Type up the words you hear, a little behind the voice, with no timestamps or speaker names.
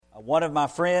One of my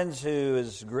friends who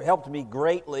has helped me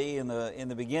greatly in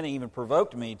the beginning, even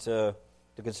provoked me to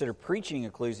consider preaching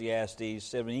Ecclesiastes,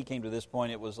 said when he came to this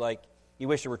point, it was like he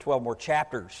wished there were 12 more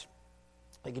chapters.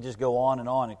 He could just go on and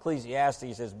on.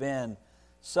 Ecclesiastes has been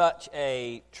such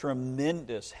a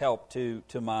tremendous help to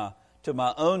my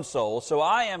own soul. So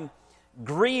I am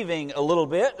grieving a little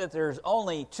bit that there's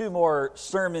only 2 more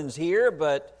sermons here,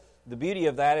 but the beauty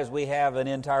of that is we have an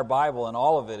entire Bible, and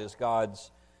all of it is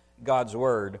God's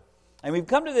Word. And we've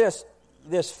come to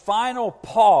this final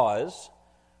pause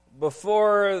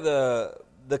before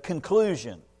the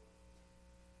conclusion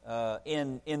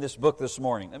in this book this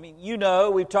morning. I mean,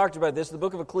 we've talked about this. The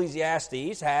book of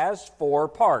Ecclesiastes has 4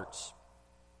 parts.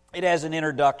 It has an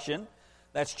introduction.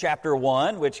 That's chapter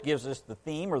 1, which gives us the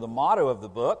theme or the motto of the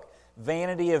book.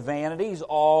 Vanity of vanities,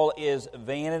 all is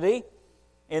vanity.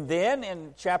 And then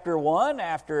in chapter 1,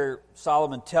 after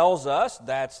Solomon tells us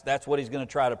that's what he's going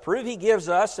to try to prove, he gives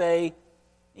us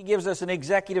an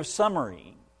executive summary.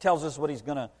 He tells us what he's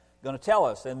going to tell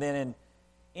us. And then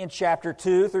in chapter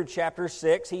 2 through chapter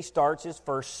 6, he starts his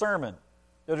first sermon.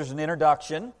 So there's an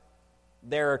introduction.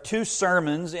 There are 2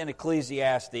 sermons in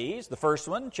Ecclesiastes. The first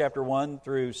one, chapter 1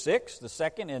 through 6. The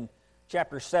second in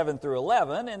chapter 7 through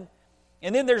 11.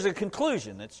 And then there's a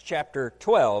conclusion. It's chapter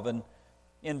 12.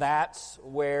 And that's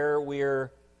where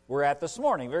we're at this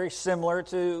morning. Very similar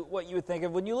to what you would think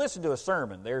of when you listen to a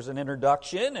sermon. There's an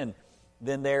introduction, and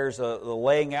then there's the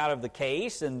laying out of the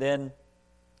case, and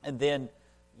then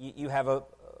you have a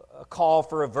call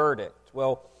for a verdict.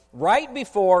 Well, right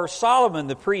before Solomon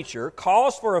the preacher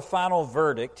calls for a final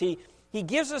verdict, he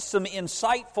gives us some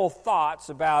insightful thoughts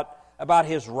about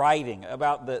his writing,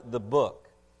 about the book.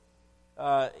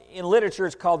 In literature,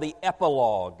 it's called the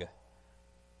epilogue.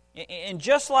 And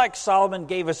just like Solomon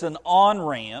gave us an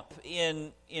on-ramp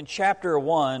in chapter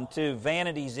 1 to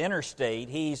vanity's interstate,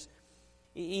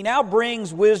 he now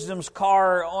brings wisdom's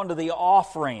car onto the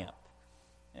off-ramp,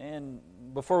 and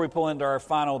before we pull into our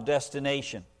final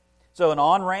destination. So an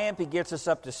on-ramp, he gets us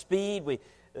up to speed.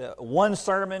 One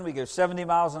sermon, we go 70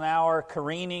 miles an hour,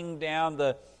 careening down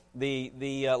the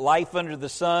life under the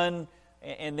sun,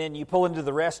 and then you pull into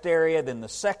the rest area, then the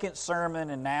second sermon,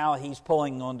 and now he's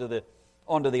pulling onto the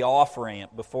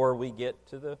off-ramp before we get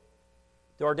to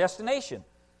our destination,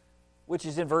 which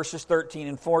is in verses 13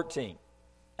 and 14.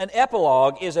 An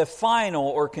epilogue is a final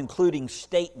or concluding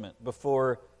statement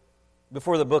before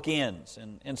the book ends.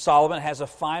 And Solomon has a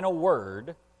final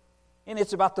word, and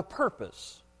it's about the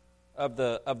purpose of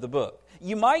the book.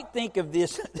 You might think of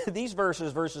these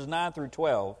verses 9 through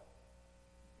 12,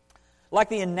 like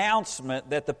the announcement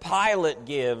that the pilot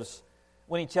gives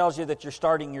when he tells you that you're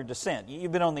starting your descent.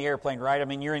 You've been on the airplane, right? I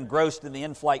mean, you're engrossed in the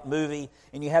in-flight movie,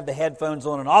 and you have the headphones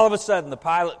on, and all of a sudden the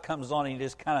pilot comes on, and he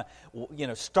just kind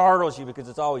of, startles you because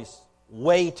it's always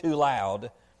way too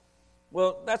loud.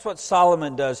 Well, that's what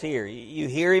Solomon does here. You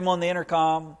hear him on the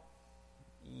intercom.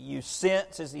 You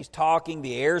sense as he's talking,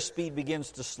 the airspeed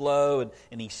begins to slow,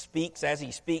 and he speaks. As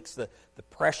he speaks, the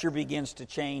pressure begins to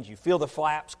change. You feel the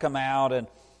flaps come out,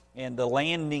 and the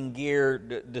landing gear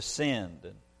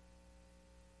descend.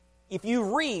 If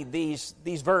you read these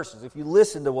verses, if you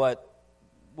listen to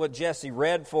what Jesse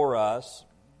read for us,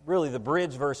 really the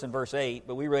bridge verse in verse 8,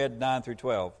 but we read 9 through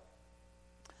 12,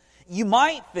 you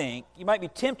might be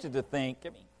tempted to think,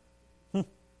 there's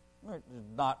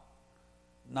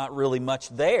not really much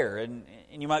there, and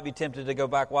you might be tempted to go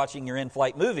back watching your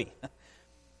in-flight movie.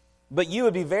 But you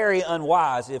would be very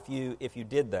unwise if you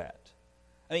did that.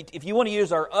 I mean, if you want to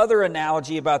use our other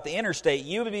analogy about the interstate,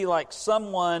 you would be like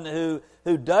someone who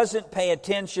doesn't pay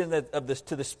attention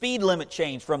to the speed limit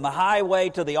change from the highway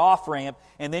to the off-ramp,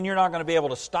 and then you're not going to be able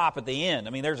to stop at the end.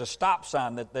 I mean, there's a stop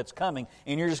sign that's coming,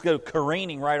 and you're just going to go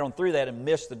careening right on through that and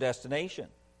miss the destination.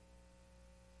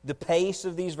 The pace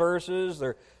of these verses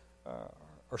are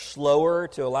slower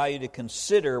to allow you to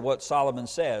consider what Solomon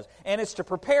says, and it's to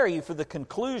prepare you for the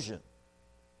conclusion.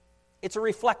 It's a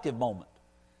reflective moment.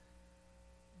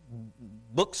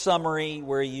 Book summary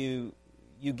where you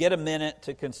get a minute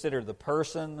to consider the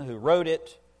person who wrote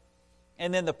it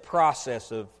and then the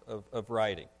process of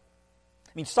writing.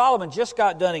 I mean, Solomon just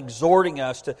got done exhorting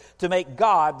us to make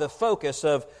God the focus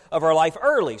of our life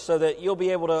early so that you'll be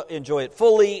able to enjoy it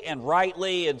fully and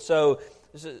rightly. And so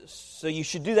you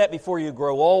should do that before you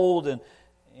grow old, and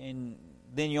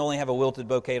then you only have a wilted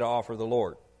bouquet to offer the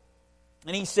Lord.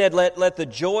 And he said, let the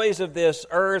joys of this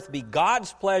earth be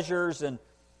God's pleasures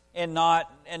and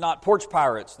not porch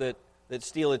pirates that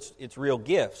steal its real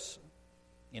gifts.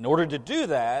 In order to do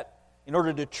that, in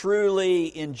order to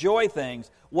truly enjoy things,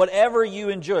 whatever you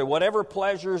enjoy, whatever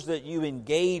pleasures that you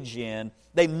engage in,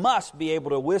 they must be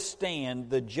able to withstand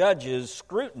the judge's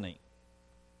scrutiny.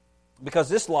 Because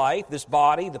this life, this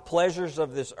body, the pleasures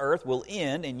of this earth will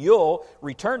end, and you'll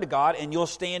return to God and you'll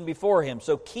stand before Him.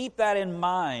 So keep that in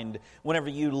mind whenever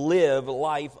you live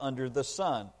life under the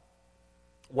sun.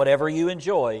 Whatever you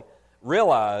enjoy,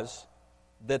 realize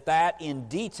that in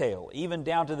detail, even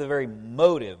down to the very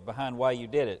motive behind why you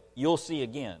did it, you'll see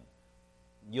again.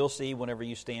 You'll see whenever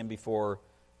you stand before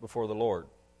the Lord.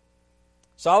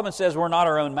 Solomon says we're not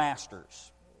our own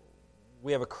masters.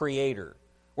 We have a Creator.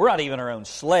 We're not even our own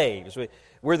slaves.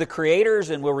 We're the creators,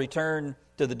 and we'll return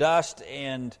to the dust,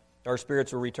 and our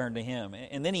spirits will return to Him.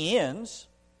 And then he ends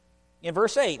in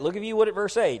verse 8. Look at you at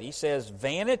verse 8. He says,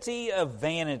 "Vanity of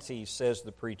vanities," says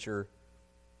the preacher,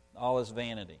 "all is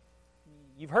vanity."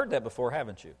 You've heard that before,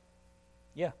 haven't you?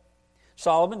 Yeah.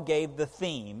 Solomon gave the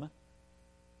theme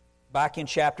back in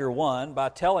chapter 1 by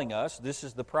telling us this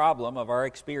is the problem of our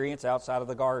experience outside of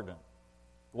the garden.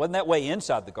 It wasn't that way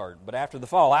inside the garden, but after the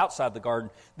fall, outside the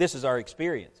garden, this is our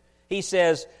experience. He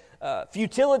says,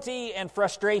 futility and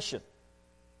frustration.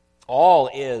 All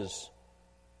is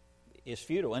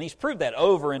futile. And he's proved that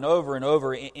over and over and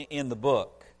over in the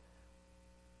book.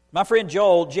 My friend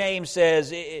Joel James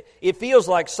says, it feels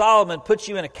like Solomon puts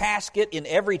you in a casket in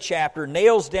every chapter,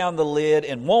 nails down the lid,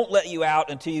 and won't let you out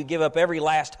until you give up every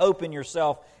last hope in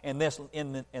yourself and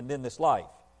then this life.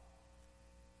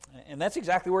 And that's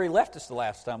exactly where he left us the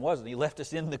last time, wasn't he? He left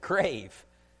us in the grave.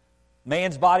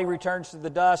 Man's body returns to the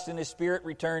dust, and his spirit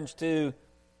returns to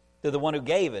the one who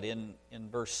gave it in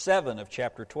verse 7 of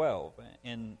chapter 12.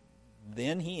 And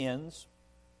then he ends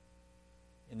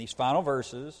in these final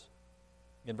verses,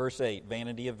 in verse 8,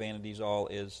 "Vanity of vanities, all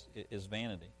is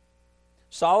vanity."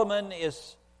 Solomon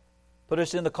is put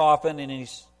us in the coffin, and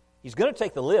he's going to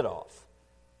take the lid off.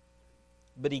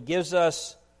 But he gives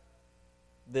us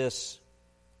this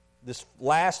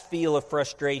last feel of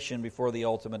frustration before the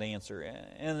ultimate answer.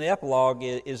 And the epilogue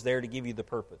is there to give you the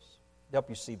purpose, to help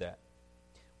you see that.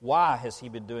 Why has he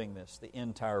been doing this the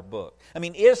entire book? I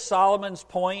mean, is Solomon's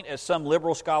point, as some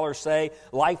liberal scholars say,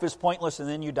 life is pointless and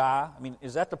then you die? I mean,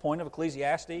 is that the point of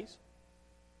Ecclesiastes?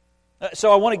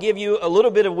 So I want to give you a little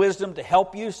bit of wisdom to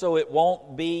help you so it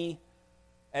won't be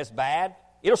as bad.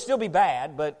 It'll still be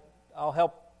bad, but I'll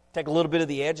help take a little bit of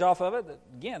the edge off of it.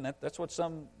 Again, that's what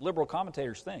some liberal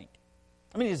commentators think.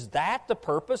 I mean, is that the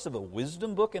purpose of a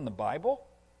wisdom book in the Bible?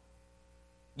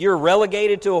 You're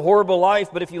relegated to a horrible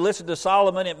life, but if you listen to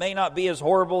Solomon, it may not be as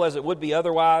horrible as it would be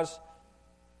otherwise.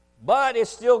 But it's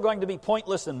still going to be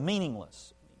pointless and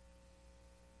meaningless.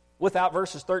 Without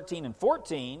verses 13 and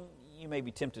 14, you may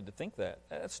be tempted to think that.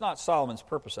 That's not Solomon's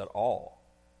purpose at all.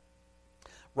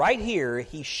 Right here,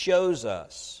 he shows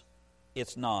us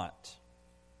it's not.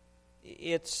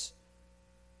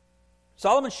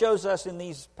 Solomon shows us in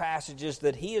these passages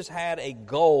that he has had a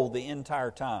goal the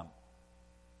entire time.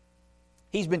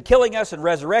 He's been killing us and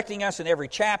resurrecting us in every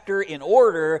chapter in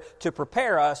order to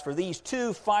prepare us for these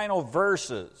two final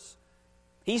verses.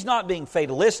 He's not being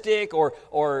fatalistic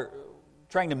or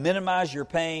trying to minimize your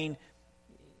pain.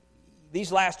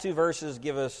 These last two verses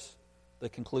give us the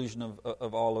conclusion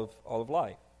of all of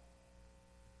life.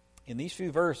 In these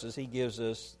few verses, he gives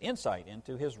us insight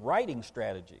into his writing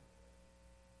strategy.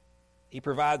 He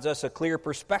provides us a clear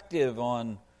perspective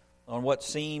on what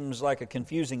seems like a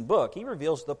confusing book. He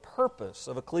reveals the purpose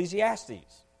of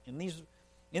Ecclesiastes in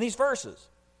these verses.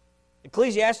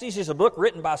 Ecclesiastes is a book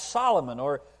written by Solomon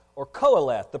or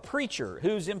Koheleth, the preacher,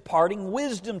 who's imparting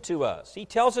wisdom to us. He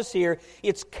tells us here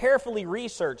it's carefully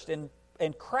researched and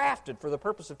crafted for the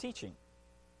purpose of teaching.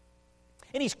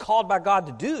 And he's called by God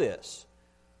to do this.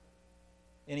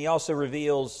 And he also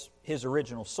reveals his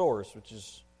original source, which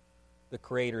is the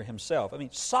Creator himself. I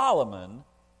mean, Solomon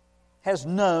has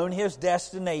known his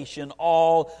destination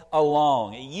all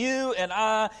along. You and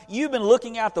I, you've been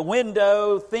looking out the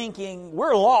window thinking,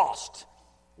 we're lost.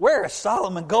 Where is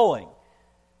Solomon going?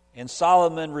 And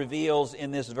Solomon reveals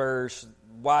in this verse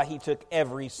why he took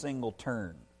every single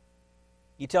turn.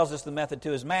 He tells us the method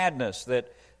to his madness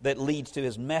that leads to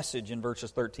his message in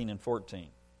verses 13 and 14.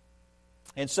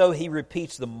 And so he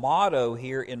repeats the motto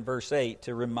here in verse 8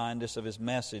 to remind us of his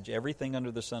message. Everything under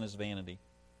the sun is vanity.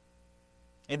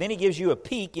 And then he gives you a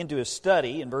peek into his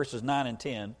study in verses 9 and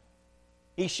 10.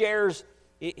 He shares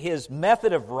his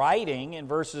method of writing in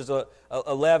verses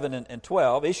 11 and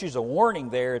 12. Issues a warning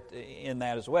there in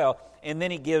that as well. And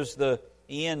then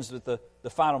he ends with the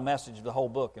final message of the whole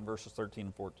book in verses 13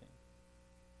 and 14.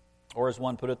 Or as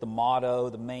one put it, the motto,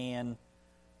 the man,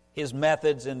 his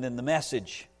methods, and then the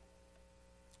message.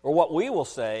 Or what we will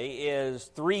say is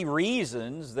 3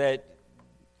 reasons that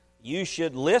you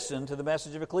should listen to the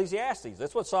message of Ecclesiastes.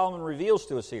 That's what Solomon reveals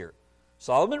to us here.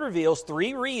 Solomon reveals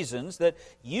 3 reasons that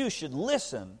you should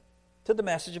listen to the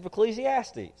message of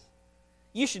Ecclesiastes.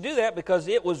 You should do that because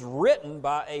it was written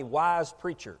by a wise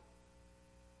preacher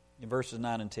in verses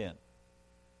 9 and 10.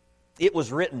 It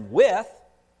was written with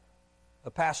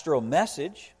a pastoral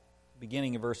message,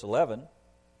 beginning in verse 11,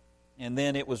 and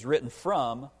then it was written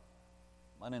from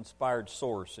an inspired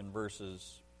source into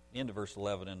verse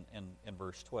 11 and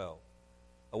verse 12.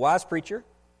 A wise preacher,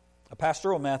 a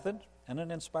pastoral method, and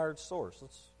an inspired source.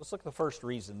 Let's look at the first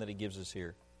reason that he gives us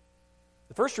here.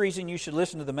 The first reason you should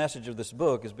listen to the message of this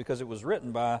book is because it was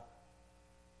written by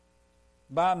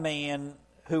a man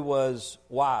who was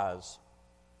wise,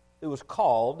 who was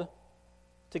called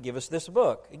to give us this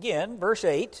book. Again, verse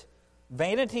 8,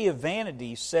 vanity of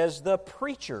vanities, says the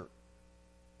preacher.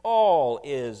 All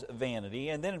is vanity.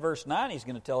 And then in verse 9, he's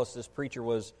going to tell us this preacher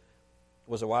was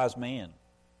a wise man.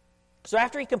 So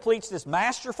after he completes this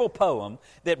masterful poem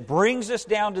that brings us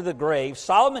down to the grave,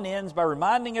 Solomon ends by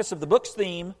reminding us of the book's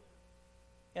theme.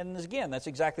 And again, that's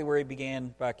exactly where he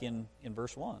began back in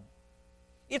verse 1.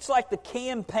 It's like the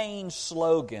campaign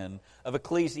slogan of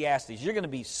Ecclesiastes. You're going to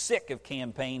be sick of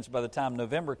campaigns by the time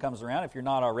November comes around if you're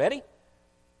not already.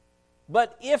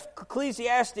 But if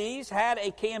Ecclesiastes had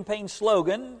a campaign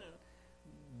slogan,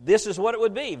 this is what it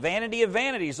would be: vanity of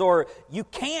vanities, or you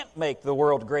can't make the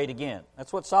world great again.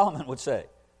 That's what Solomon would say.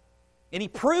 And he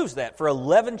proves that for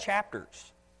 11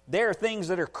 chapters. There are things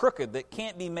that are crooked, that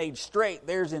can't be made straight.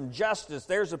 There's injustice,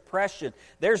 there's oppression,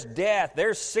 there's death,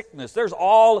 there's sickness, there's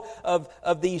all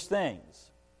of these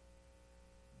things.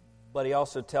 But he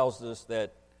also tells us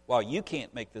that while you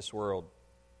can't make this world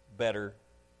better,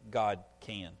 God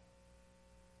can.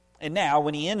 And now,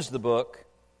 when he ends the book,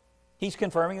 he's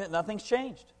confirming that nothing's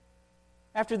changed.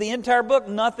 After the entire book,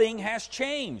 nothing has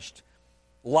changed.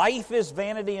 Life is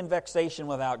vanity and vexation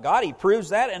without God. He proves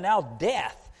that, and now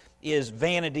death is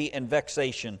vanity and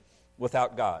vexation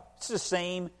without God. It's the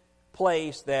same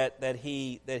place that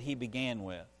he began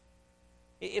with.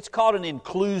 It's called an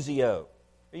inclusio.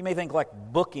 You may think like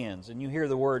bookends, and you hear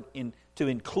the word to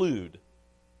include.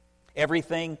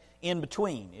 Everything in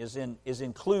between is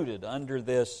included under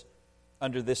this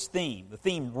theme. The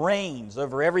theme reigns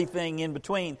over everything in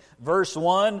between. Verse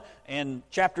 1 and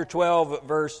chapter 12,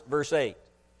 verse 8.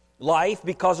 Life,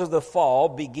 because of the fall,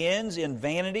 begins in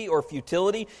vanity or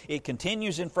futility. It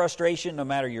continues in frustration no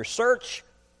matter your search.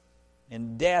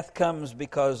 And death comes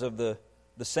because of the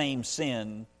same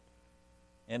sin.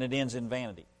 And it ends in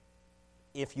vanity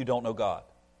if you don't know God.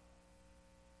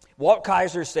 Walt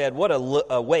Kaiser said, what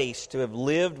a waste to have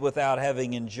lived without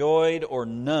having enjoyed or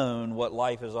known what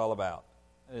life is all about.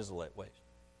 It is a waste.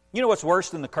 You know what's worse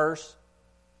than the curse?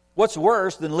 What's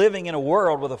worse than living in a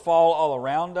world with a fall all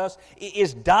around us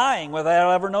is dying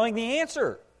without ever knowing the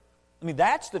answer. I mean,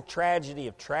 that's the tragedy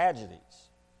of tragedies.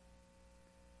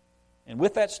 And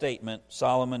with that statement,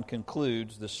 Solomon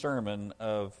concludes the sermon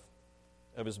of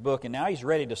his book. And now he's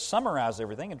ready to summarize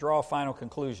everything and draw a final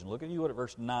conclusion. Look at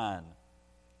verse 9.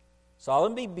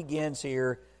 Solomon begins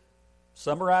here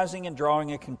summarizing and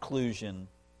drawing a conclusion.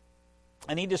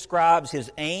 And he describes his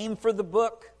aim for the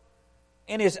book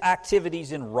and his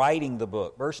activities in writing the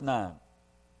book. Verse 9.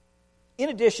 In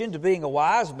addition to being a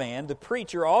wise man, the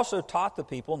preacher also taught the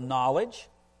people knowledge,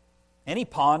 and he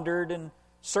pondered and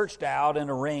searched out and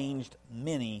arranged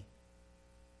many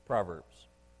proverbs.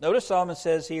 Notice Solomon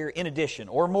says here, in addition,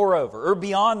 or moreover, or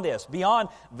beyond this, beyond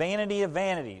vanity of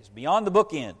vanities, beyond the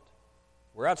bookend.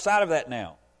 We're outside of that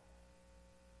now.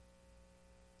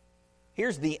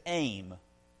 Here's the aim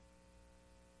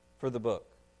for the book.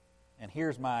 And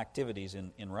here's my activities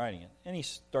in writing it. And he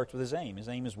starts with his aim. His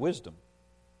aim is wisdom.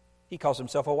 He calls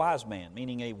himself a wise man,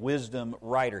 meaning a wisdom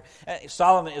writer.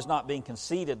 Solomon is not being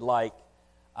conceited like,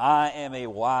 I am a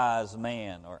wise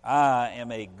man, or I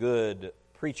am a good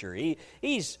preacher.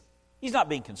 He's not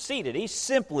being conceited. He's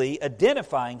simply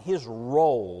identifying his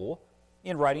role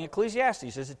in writing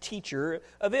Ecclesiastes as a teacher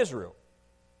of Israel.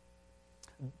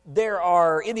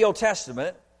 In the Old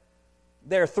Testament,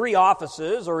 there are 3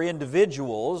 offices or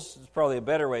individuals, it's probably a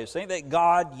better way of saying, that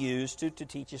God used to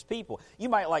teach His people. You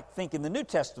might think in the New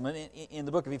Testament, in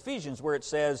the book of Ephesians, where it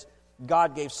says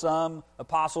God gave some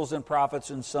apostles and prophets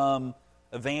and some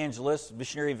evangelists,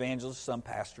 missionary evangelists, some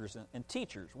pastors and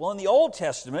teachers. Well, in the Old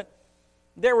Testament,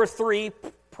 there were 3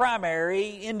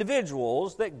 primary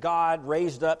individuals that God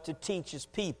raised up to teach His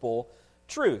people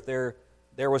truth. There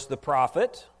was the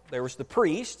prophet, there was the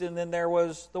priest, and then there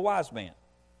was the wise man.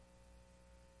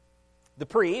 The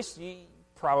priest, you're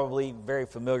probably very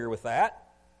familiar with that.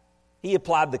 He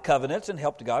applied the covenants and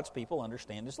helped God's people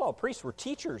understand His law. Priests were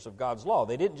teachers of God's law.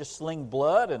 They didn't just sling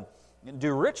blood and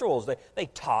do rituals. They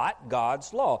taught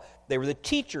God's law. They were the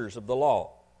teachers of the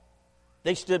law.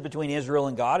 They stood between Israel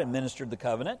and God and ministered the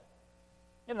covenant.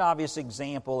 And an obvious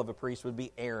example of a priest would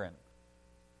be Aaron.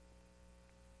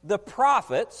 The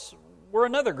prophets were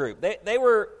another group. They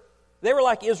were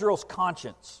like Israel's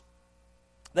conscience.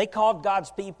 They called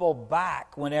God's people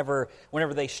back whenever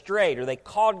they strayed, or they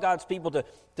called God's people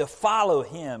to follow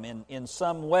Him in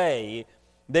some way.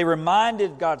 They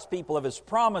reminded God's people of His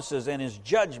promises and His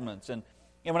judgments. And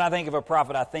when I think of a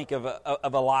prophet, I think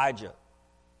of Elijah.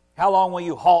 How long will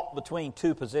you halt between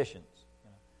two positions?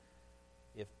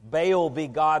 If Baal be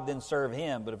God, then serve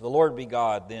him. But if the Lord be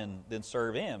God, then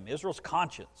serve Him. Israel's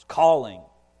conscience calling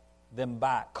them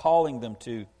back, calling them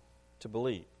to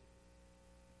believe.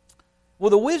 Well,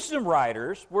 the wisdom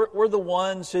writers were the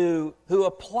ones who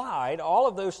applied all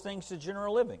of those things to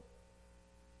general living.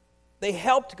 They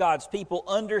helped God's people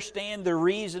understand the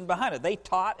reason behind it. They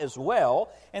taught as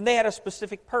well, and they had a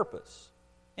specific purpose.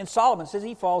 And Solomon says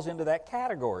he falls into that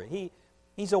category.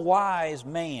 He's a wise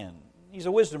man. He's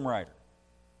a wisdom writer.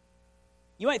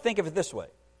 You might think of it this way.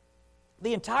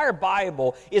 The entire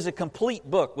Bible is a complete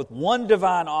book with one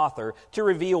divine author to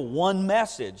reveal one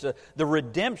message, the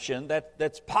redemption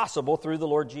that's possible through the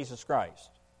Lord Jesus Christ.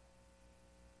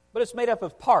 But it's made up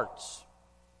of parts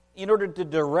in order to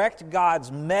direct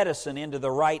God's medicine into the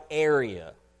right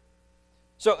area.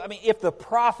 So, if the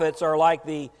prophets are like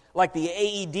the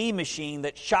AED machine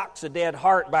that shocks a dead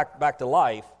heart back to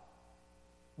life,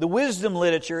 the wisdom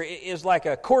literature is like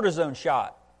a cortisone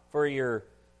shot for your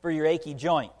achy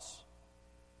joints.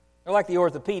 They're like the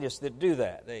orthopedists that do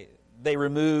that. They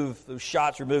remove, those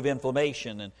shots remove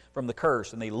inflammation from the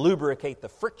curse, and they lubricate the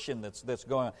friction that's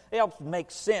going on. It helps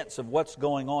make sense of what's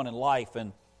going on in life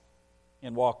and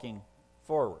walking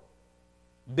forward.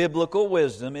 Biblical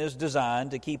wisdom is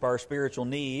designed to keep our spiritual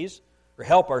needs, or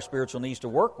help our spiritual needs to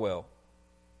work well,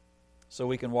 so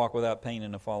we can walk without pain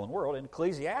in a fallen world. And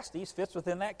Ecclesiastes fits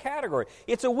within that category.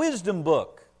 It's a wisdom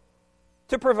book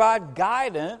to provide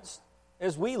guidance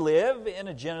as we live in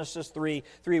a Genesis 3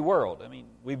 world.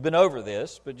 We've been over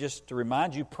this, but just to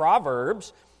remind you,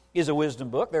 Proverbs is a wisdom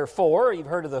book. There are four. You've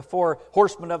heard of the four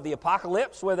horsemen of the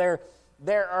apocalypse, where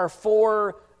there are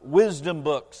four wisdom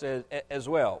books as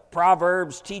well.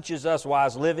 Proverbs teaches us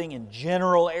wise living in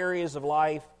general areas of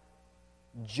life.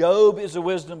 Job is a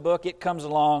wisdom book. It comes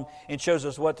along and shows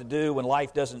us what to do when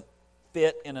life doesn't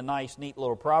fit in a nice, neat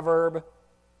little proverb.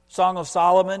 Song of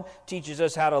Solomon teaches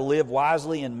us how to live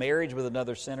wisely in marriage with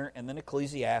another sinner. And then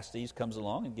Ecclesiastes comes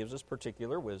along and gives us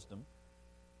particular wisdom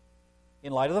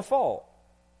in light of the fall.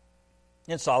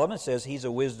 And Solomon says he's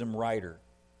a wisdom writer.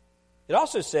 It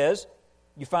also says,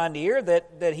 you find here,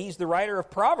 that he's the writer of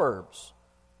Proverbs.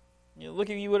 Look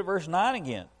at you at verse 9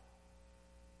 again.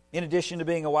 In addition to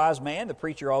being a wise man, the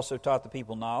preacher also taught the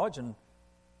people knowledge, and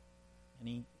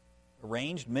he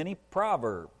arranged many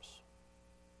proverbs.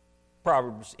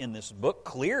 Proverbs in this book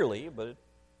clearly, but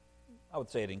I would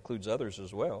say it includes others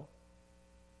as well.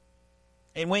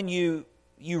 And when you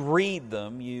read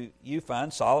them, you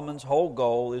find Solomon's whole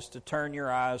goal is to turn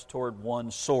your eyes toward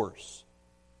one source.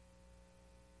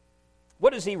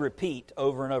 What does he repeat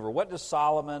over and over? What does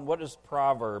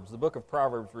Proverbs, the book of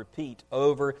Proverbs, repeat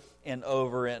over and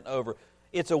over and over?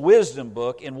 It's a wisdom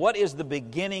book, and what is the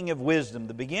beginning of wisdom?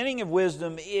 The beginning of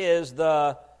wisdom is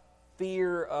the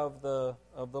fear of the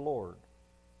Lord.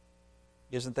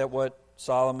 Isn't that what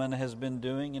Solomon has been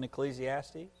doing in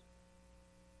Ecclesiastes?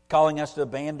 Calling us to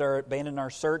abandon our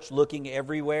search, looking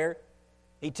everywhere.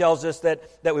 He tells us that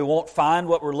we won't find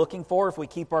what we're looking for if we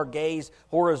keep our gaze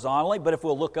horizontally, but if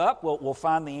we'll look up, we'll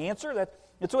find the answer.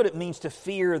 That's what it means to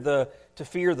fear the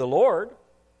Lord.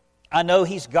 I know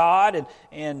He's God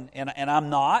and I'm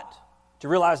not. To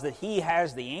realize that He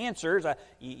has the answers,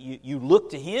 you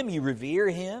look to Him, you revere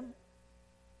Him.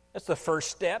 That's the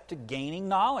first step to gaining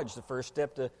knowledge, the first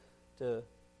step to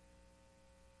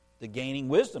gaining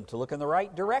wisdom, to look in the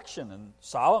right direction. And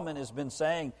Solomon has been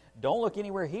saying, don't look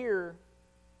anywhere here.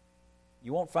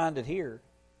 You won't find it here.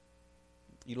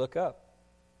 You look up.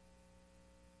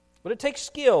 But it takes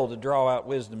skill to draw out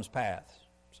wisdom's path.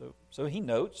 So he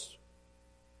notes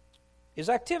his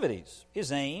activities.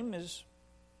 His aim is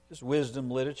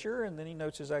wisdom literature, and then he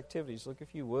notes his activities. Look,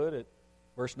 if you would, at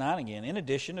verse 9 again. In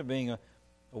addition to being a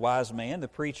wise man, the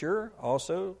preacher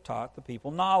also taught the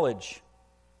people knowledge.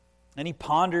 And he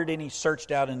pondered and he searched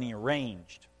out and he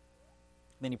arranged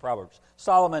many proverbs.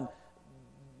 Solomon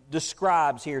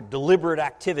describes here deliberate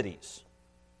activities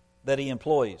that he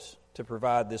employs to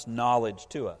provide this knowledge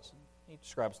to us. He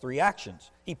describes three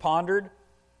actions. He pondered,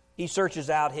 He searches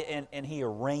out and he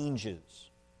arranges.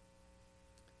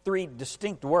 Three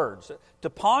distinct words. To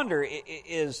ponder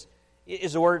is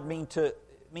a word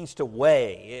means to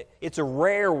weigh. It's a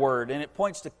rare word, and it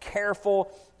points to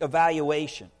careful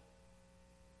evaluation.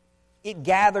 It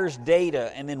gathers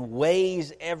data and then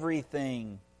weighs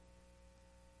everything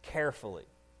carefully.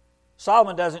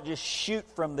 Solomon doesn't just shoot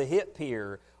from the hip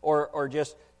here or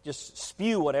just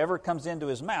spew whatever comes into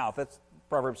his mouth.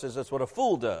 Proverbs says that's what a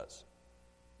fool does.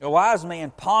 A wise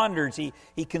man ponders,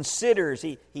 he considers,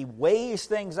 he weighs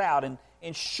things out,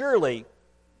 and surely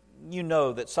you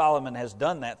know that Solomon has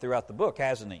done that throughout the book,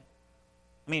 hasn't he?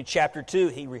 I mean, in chapter 2,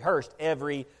 he rehearsed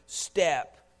every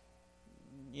step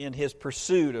in his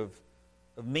pursuit of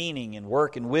meaning and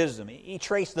work and wisdom. He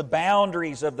traced the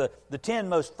boundaries of the 10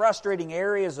 most frustrating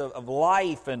areas of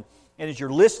life, and as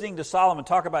you're listening to Solomon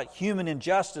talk about human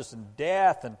injustice and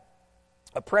death and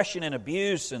oppression and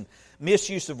abuse and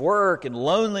misuse of work and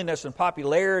loneliness and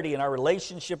popularity and our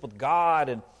relationship with God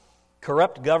and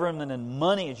corrupt government and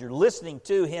money, as you're listening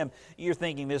to him, you're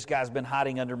thinking, this guy's been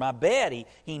hiding under my bed.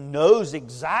 He knows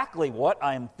exactly what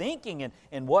I'm thinking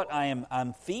and what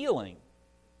I'm feeling.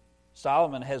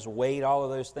 Solomon has weighed all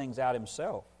of those things out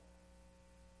himself.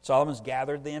 Solomon's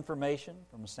gathered the information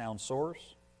from a sound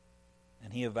source,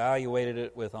 and he evaluated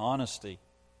it with honesty,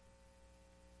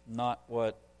 not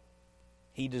what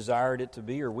he desired it to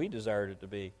be or we desired it to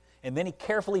be. And then he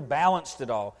carefully balanced it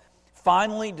all,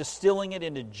 finally distilling it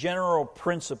into general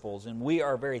principles, and we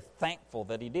are very thankful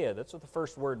that he did. That's what the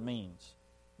first word means,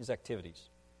 his activities.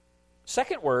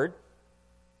 Second word,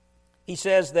 he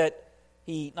says that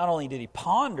he not only did he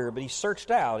ponder, but he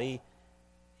searched out.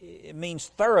 It means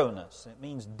thoroughness. It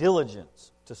means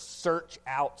diligence, to search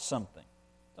out something.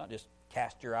 It's not just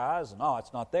cast your eyes and,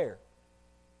 it's not there.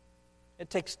 It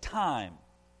takes time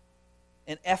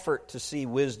and effort to see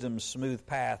wisdom's smooth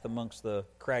path amongst the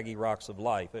craggy rocks of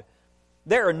life.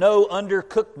 There are no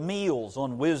undercooked meals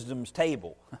on wisdom's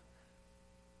table.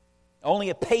 Only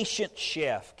a patient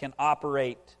chef can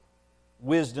operate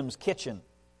wisdom's kitchen.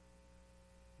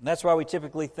 And that's why we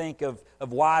typically think of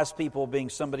wise people being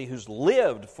somebody who's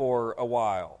lived for a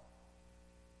while.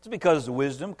 It's because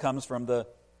wisdom comes from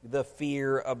the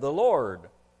fear of the Lord.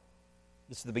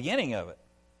 It's the beginning of it.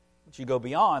 But you go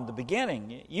beyond the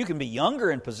beginning. You can be younger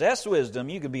and possess wisdom.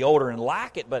 You can be older and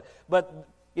lack it, but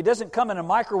it doesn't come in a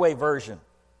microwave version.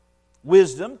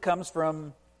 Wisdom comes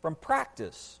from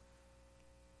practice.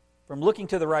 From looking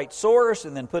to the right source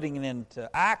and then putting it into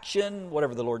action,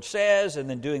 whatever the Lord says, and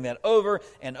then doing that over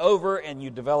and over, and you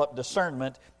develop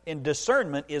discernment. And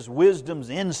discernment is wisdom's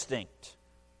instinct.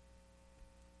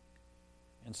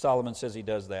 And Solomon says he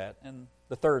does that. And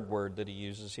the third word that he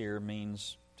uses here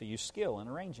means to use skill in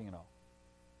arranging it all.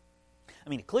 I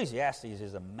mean, Ecclesiastes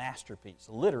is a masterpiece,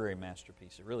 a literary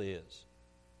masterpiece. It really is.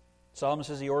 Solomon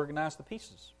says he organized the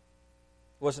pieces.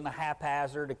 It wasn't a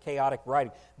haphazard, a chaotic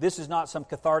writing. This is not some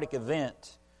cathartic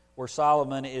event where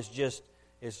Solomon is just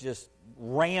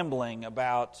rambling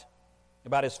about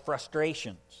his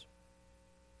frustrations.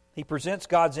 He presents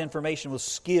God's information with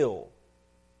skill,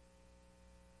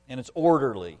 and it's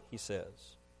orderly, he says.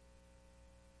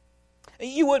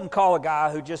 You wouldn't call a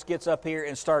guy who just gets up here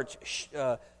and starts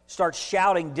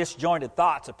shouting disjointed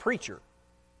thoughts a preacher,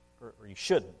 or you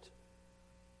shouldn't.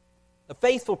 A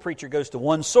faithful preacher goes to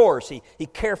one source. He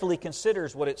carefully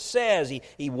considers what it says.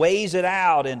 He weighs it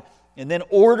out and then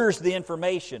orders the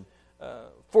information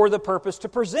for the purpose to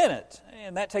present it.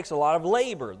 And that takes a lot of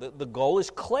labor. The goal is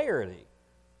clarity.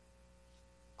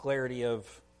 Clarity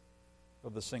of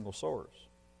the single source.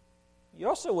 You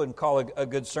also wouldn't call a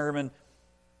good sermon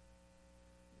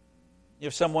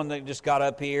if someone that just got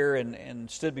up here and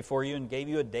stood before you and gave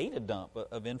you a data dump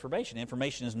of information.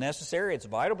 Information is necessary, it's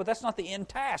vital, but that's not the end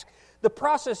task. The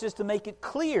process is to make it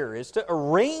clear, is to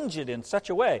arrange it in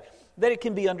such a way that it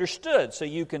can be understood so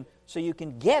you can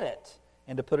get it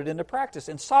and to put it into practice.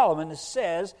 And Solomon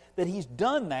says that he's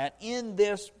done that in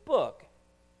this book.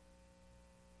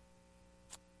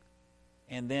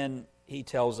 And then he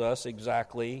tells us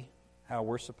exactly how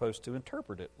we're supposed to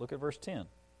interpret it. Look at verse 10.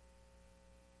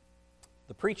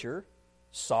 The preacher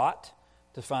sought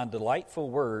to find delightful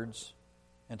words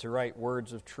and to write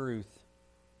words of truth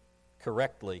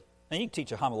correctly. Now, you can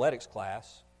teach a homiletics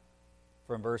class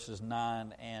from verses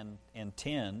 9 and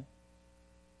 10,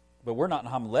 but we're not in a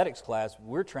homiletics class.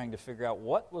 We're trying to figure out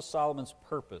what was Solomon's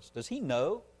purpose. Does he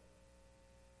know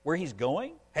where he's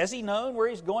going? Has he known where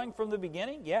he's going from the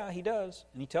beginning? Yeah, he does.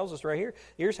 And he tells us right here.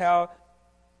 Here's how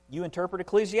you interpret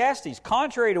Ecclesiastes.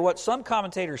 Contrary to what some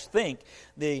commentators think,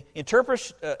 the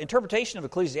interpretation of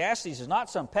Ecclesiastes is not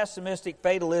some pessimistic,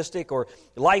 fatalistic, or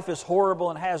life is horrible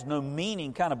and has no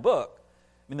meaning kind of book.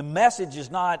 I mean, the message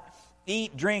is not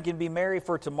eat, drink, and be merry,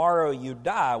 for tomorrow you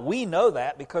die. We know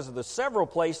that because of the several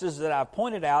places that I've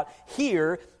pointed out.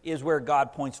 Here is where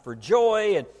God points for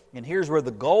joy, and here's where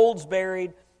the gold's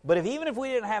buried. But even if we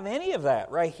didn't have any of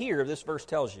that, right here, this verse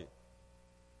tells you,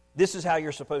 this is how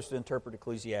you're supposed to interpret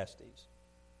Ecclesiastes.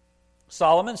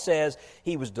 Solomon says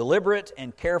he was deliberate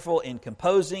and careful in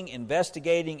composing,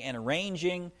 investigating, and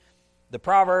arranging the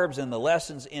proverbs and the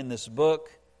lessons in this book.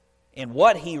 And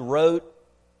what he wrote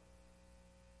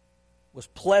was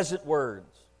pleasant words.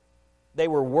 They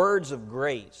were words of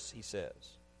grace, he says.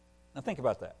 Now think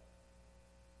about that.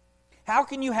 How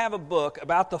can you have a book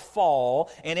about the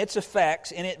fall and its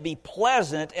effects and it be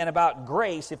pleasant and about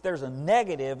grace if there's a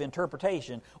negative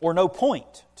interpretation or no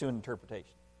point to an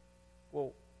interpretation?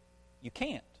 Well, you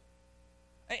can't.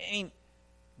 I mean,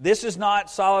 this is not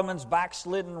Solomon's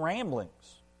backslidden ramblings.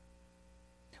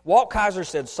 Walt Kaiser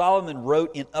said Solomon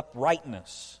wrote in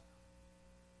uprightness.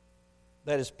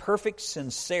 That is perfect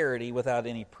sincerity without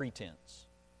any pretense.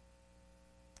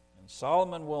 And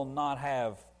Solomon will not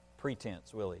have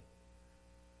pretense, will he?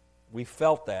 We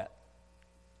felt that.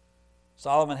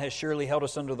 Solomon has surely held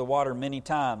us under the water many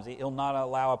times. He'll not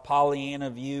allow a Pollyanna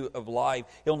view of life.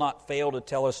 He'll not fail to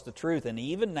tell us the truth. And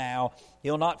even now,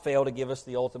 he'll not fail to give us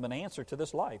the ultimate answer to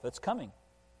this life that's coming.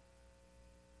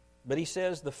 But he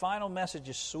says the final message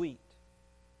is sweet.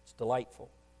 It's delightful.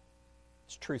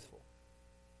 It's truthful.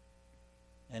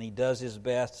 And he does his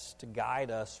best to guide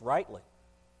us rightly.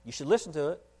 You should listen to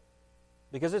it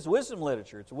because it's wisdom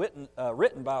literature. It's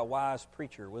written by a wise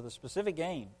preacher with a specific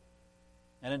aim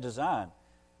and a design.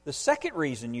 The second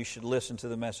reason you should listen to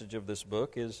the message of this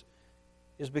book is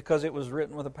because it was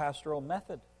written with a pastoral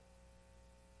method.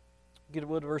 Get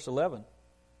to verse 11.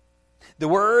 The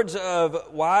words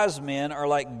of wise men are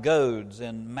like goads,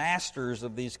 and masters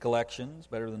of these collections,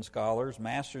 better than scholars,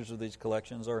 masters of these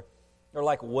collections are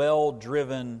like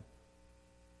well-driven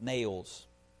nails.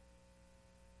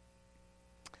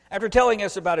 After telling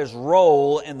us about his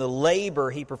role and the labor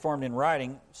he performed in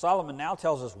writing, Solomon now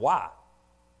tells us why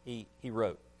he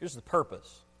wrote. Here's the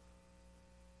purpose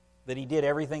that he did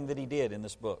everything that he did in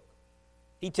this book.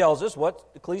 He tells us what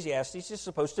Ecclesiastes is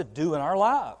supposed to do in our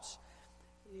lives.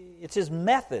 It's his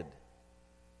method.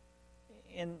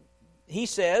 And he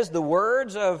says the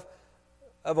words of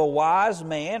a wise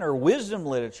man or wisdom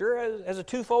literature has a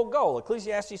twofold goal.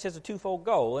 Ecclesiastes has a twofold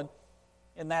goal,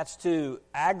 and that's to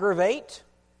aggravate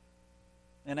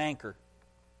and anchor.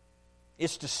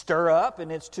 It's to stir up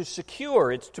and it's to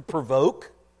secure. It's to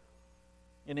provoke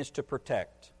and it's to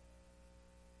protect.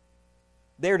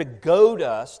 They're to goad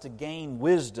us to gain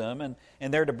wisdom,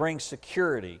 and they're to bring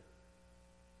security.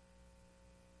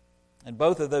 And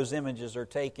both of those images are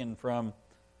taken from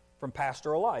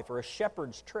pastoral life or a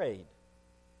shepherd's trade.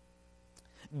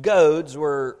 Goads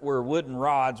were wooden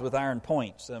rods with iron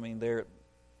points. I mean, I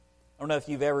don't know if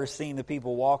you've ever seen the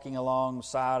people walking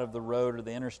alongside of the road or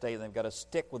the interstate, and they've got a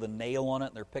stick with a nail on it,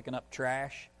 and they're picking up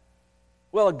trash.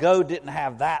 Well, a goad didn't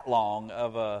have that long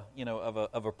of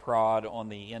a prod on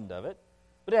the end of it,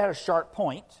 but it had a sharp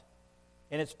point,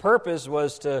 and its purpose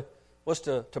was to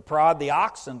prod the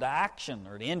oxen to action,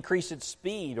 or to increase its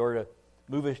speed, or to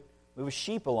move a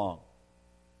sheep along.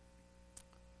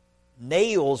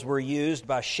 Nails were used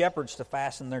by shepherds to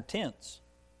fasten their tents.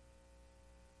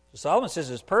 So Solomon says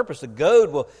his purpose, the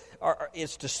goad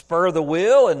is to spur the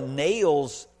will, and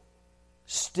nails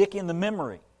stick in the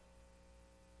memory.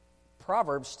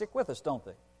 Proverbs stick with us, don't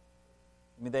they?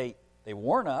 I mean, they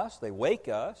warn us, they wake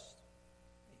us,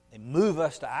 they move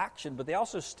us to action, but they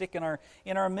also stick in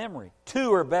our memory.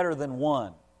 Two are better than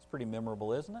one. It's pretty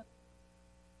memorable, isn't it?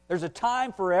 There's a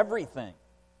time for everything.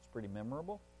 It's pretty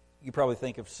memorable. You probably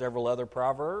think of several other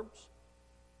proverbs.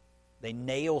 They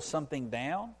nail something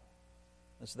down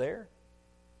that's there.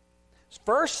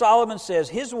 First, Solomon says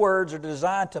his words are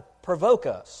designed to provoke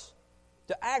us,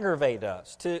 to aggravate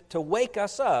us, to wake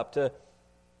us up, to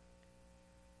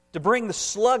bring the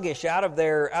sluggish out of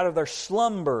their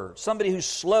slumber. Somebody who's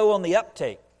slow on the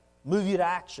uptake, move you to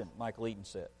action, Michael Eaton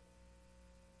said.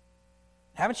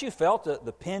 Haven't you felt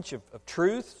the pinch of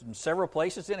truth in several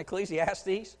places in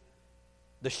Ecclesiastes?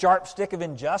 The sharp stick of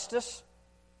injustice?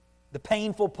 The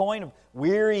painful point of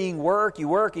wearying work. You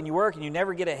work and you work and you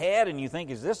never get ahead, and you think,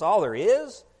 is this all there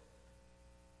is?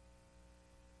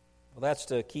 Well, that's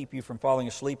to keep you from falling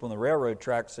asleep on the railroad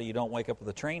track so you don't wake up with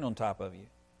a train on top of you.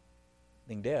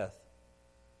 Death.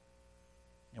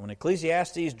 And when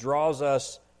Ecclesiastes draws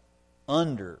us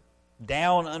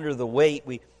down under the weight,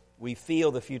 we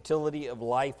feel the futility of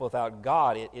life without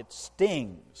God. It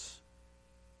stings.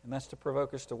 And that's to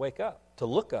provoke us to wake up, to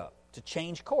look up, to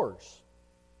change course.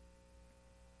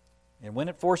 And when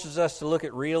it forces us to look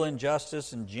at real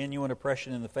injustice and genuine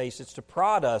oppression in the face, it's to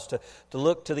prod us to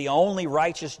look to the only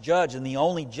righteous judge and the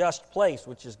only just place,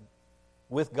 which is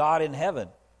with God in heaven.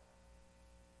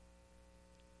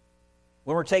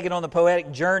 When we're taken on the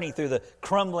poetic journey through the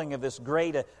crumbling of this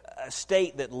great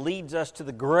estate that leads us to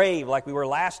the grave, like we were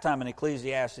last time in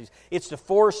Ecclesiastes, it's to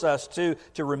force us to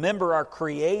remember our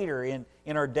Creator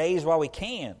in our days while we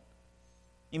can.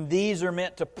 And these are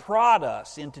meant to prod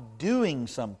us into doing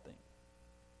something.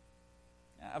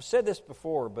 I've said this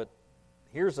before, but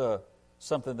here's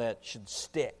something that should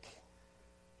stick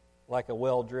like a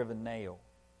well-driven nail.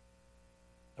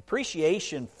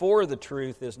 Appreciation for the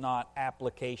truth is not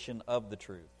application of the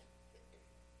truth.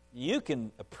 You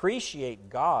can appreciate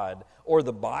God or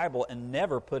the Bible and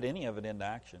never put any of it into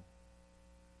action.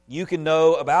 You can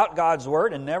know about God's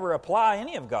Word and never apply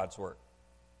any of God's Word.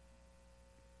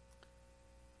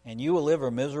 And you will live a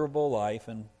miserable life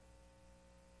and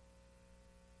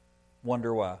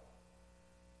wonder why.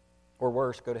 Or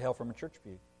worse, go to hell from a church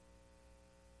pew.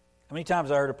 How many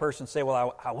times I heard a person say,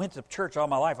 well, I went to church all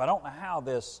my life. I don't know how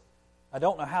this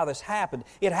happened.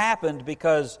 It happened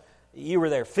because you were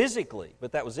there physically,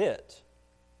 but that was it.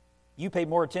 You paid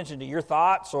more attention to your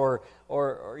thoughts or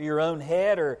your own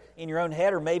head or in your own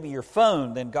head or maybe your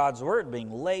phone than God's Word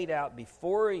being laid out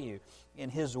before you.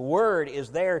 And His Word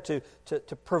is there to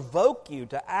provoke you,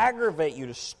 to aggravate you,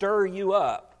 to stir you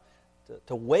up,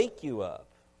 to wake you up.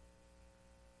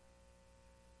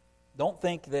 Don't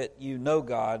think that you know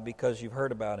God because you've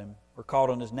heard about Him or called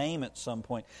on His name at some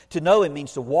point. To know Him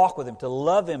means to walk with Him, to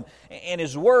love Him and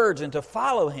His words and to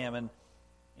follow Him.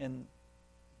 And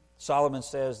Solomon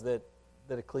says that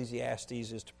Ecclesiastes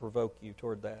is to provoke you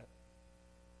toward that.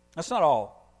 That's not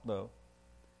all, though.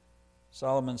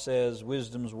 Solomon says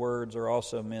wisdom's words are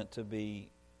also meant to be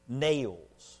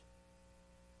nails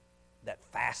that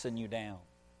fasten you down.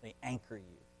 They anchor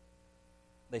you.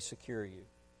 They secure you.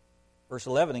 Verse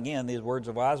 11, again, these words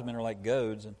of wise men are like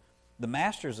goads, and the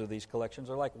masters of these collections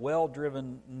are like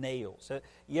well-driven nails.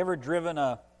 You ever driven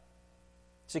a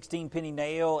 16-penny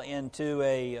nail into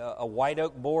a white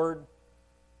oak board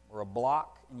or a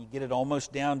block, and you get it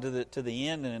almost down to the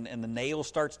end, and the nail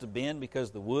starts to bend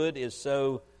because the wood is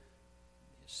so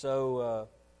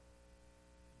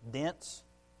dense?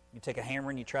 You take a hammer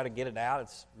and you try to get it out.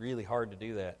 It's really hard to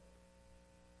do that.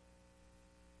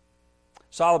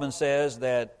 Solomon says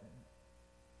that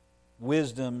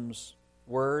wisdom's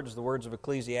words, the words of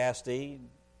Ecclesiastes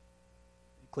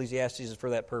is for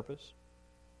that purpose.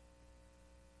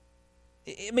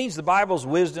 It means the Bible's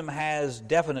wisdom has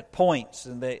definite points,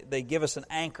 and they give us an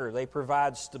anchor. They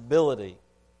provide stability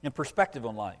and perspective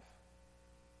on life.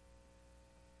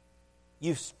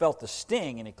 You've felt the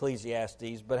sting in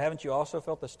Ecclesiastes, but haven't you also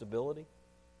felt the stability,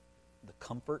 the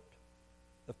comfort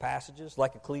of passages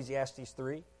like Ecclesiastes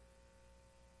 3?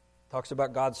 Talks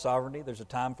about God's sovereignty. There's a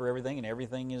time for everything, and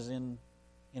everything is in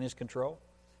His control.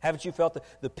 Haven't you felt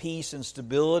the peace and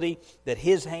stability that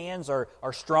His hands are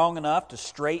strong enough to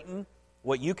straighten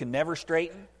what you can never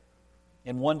straighten,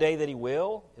 and one day that He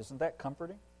will? Isn't that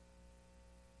comforting?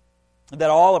 That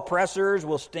all oppressors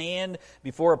will stand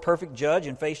before a perfect judge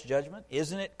and face judgment.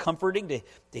 Isn't it comforting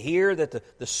to hear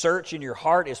that the search in your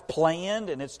heart is planned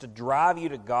and it's to drive you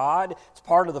to God? It's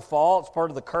part of the fall, it's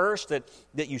part of the curse that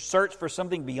you search for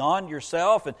something beyond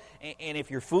yourself, and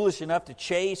if you're foolish enough to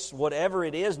chase whatever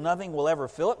it is, nothing will ever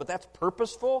fill it, but that's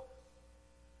purposeful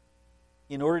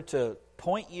in order to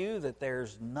point you that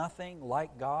there's nothing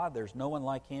like God, there's no one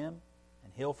like Him,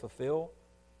 and He'll fulfill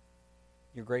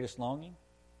your greatest longing.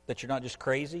 That you're not just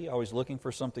crazy, always looking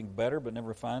for something better but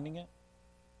never finding it.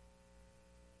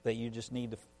 That you just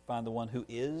need to find the one who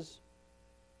is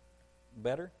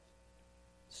better.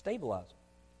 Stabilize it.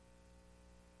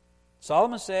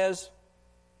 Solomon says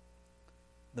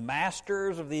the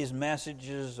masters of these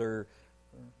messages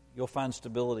you'll find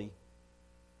stability.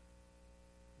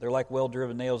 They're like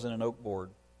well-driven nails in an oak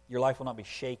board. Your life will not be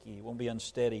shaky. It won't be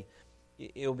unsteady.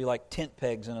 It will be like tent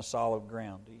pegs in a solid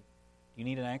ground. Do you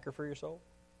need an anchor for your soul?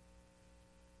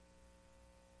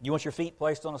 You want your feet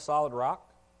placed on a solid rock?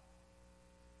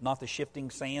 Not the shifting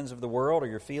sands of the world or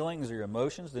your feelings or your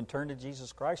emotions? Then turn to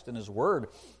Jesus Christ and His Word.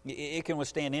 It can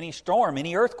withstand any storm,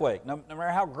 any earthquake, no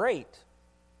matter how great.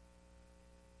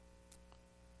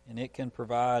 And it can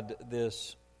provide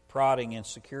this prodding and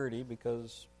security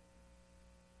because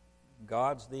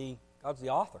God's the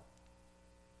author.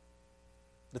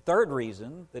 The third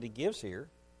reason that He gives here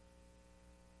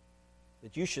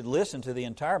that you should listen to the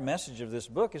entire message of this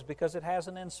book is because it has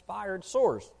an inspired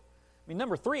source. I mean,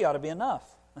 number 3 ought to be enough.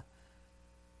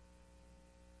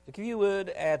 Look, if you would,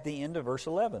 at the end of verse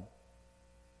 11.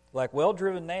 like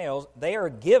well-driven nails, they are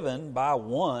given by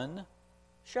one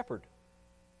shepherd.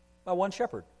 By one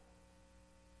shepherd.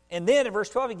 And then in verse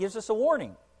 12, he gives us a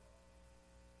warning.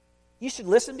 You should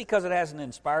listen because it has an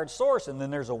inspired source. And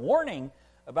then there's a warning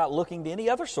about looking to any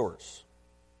other source.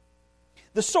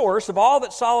 The source of all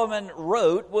that Solomon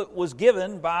wrote was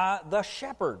given by the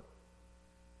shepherd,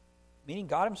 meaning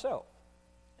God himself.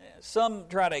 Some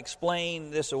try to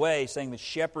explain this away, saying the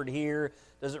shepherd here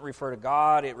doesn't refer to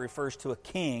God, it refers to a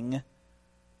king,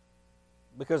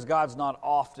 because God's not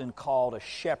often called a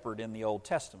shepherd in the Old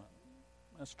Testament.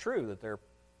 It's true that there are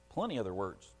plenty of other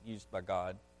words used by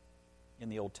God in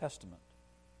the Old Testament.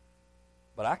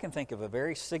 But I can think of a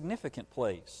very significant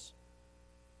place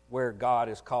where God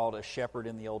is called a shepherd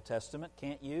in the Old Testament,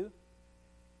 can't you?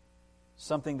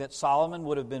 Something that Solomon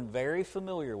would have been very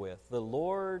familiar with. The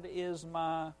Lord is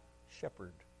my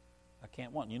shepherd. I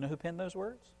can't want. You know who penned those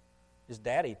words? His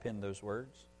daddy penned those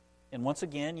words. And once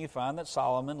again, you find that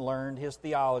Solomon learned his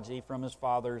theology from his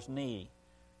father's knee.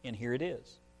 And here it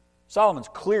is. Solomon's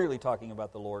clearly talking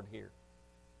about the Lord here.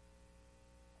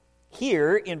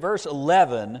 Here, in verse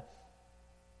 11,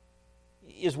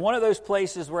 is one of those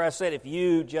places where I said if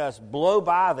you just blow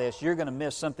by this, you're going to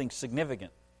miss something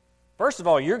significant. First of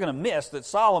all, you're going to miss that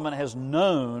Solomon has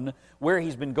known where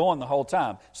he's been going the whole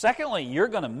time. Secondly, you're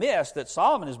going to miss that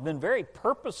Solomon has been very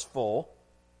purposeful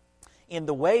in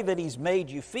the way that he's made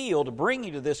you feel to bring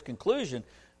you to this conclusion.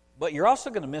 But you're also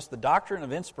going to miss the doctrine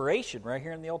of inspiration right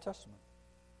here in the Old Testament.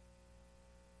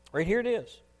 Right here it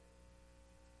is.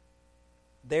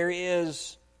 There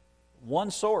is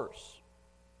one source.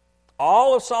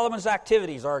 All of Solomon's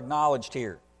activities are acknowledged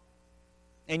here.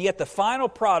 And yet the final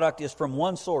product is from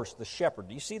one source, the shepherd.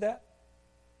 Do you see that?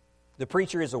 The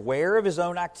preacher is aware of his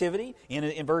own activity.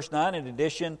 In verse 9, in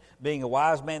addition, being a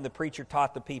wise man, the preacher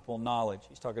taught the people knowledge.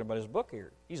 He's talking about his book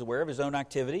here. He's aware of his own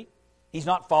activity. He's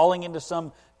not falling into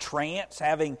some trance,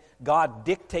 having God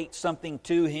dictate something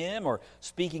to him or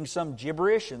speaking some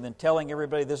gibberish and then telling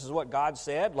everybody this is what God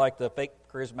said, like the fake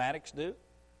charismatics do.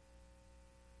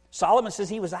 Solomon says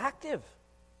he was active.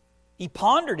 He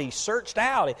pondered, he searched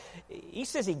out. He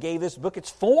says he gave this book its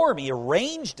form, he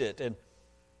arranged it, and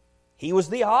he was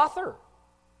the author.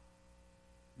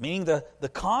 Meaning the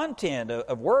content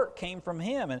of work came from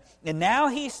him. And now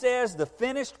he says the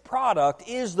finished product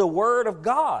is the Word of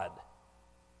God.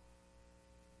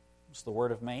 It's the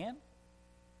Word of man,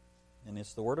 and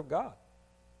it's the Word of God.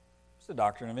 It's the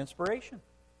doctrine of inspiration.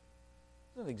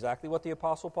 Isn't it exactly what the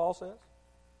Apostle Paul says?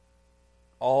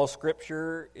 All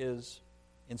Scripture is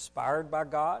inspired by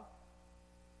God.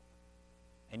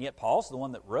 And yet Paul's the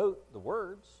one that wrote the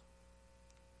words.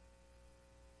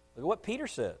 Look at what Peter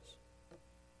says.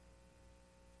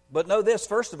 But know this,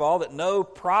 first of all, that no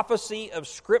prophecy of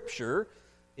Scripture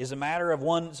is a matter of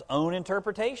one's own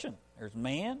interpretation. There's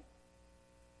man,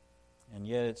 and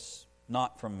yet it's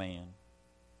not from man.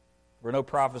 For no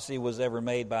prophecy was ever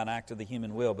made by an act of the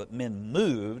human will, but men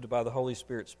moved by the Holy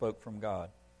Spirit spoke from God.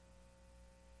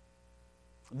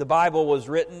 The Bible was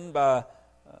written by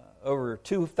over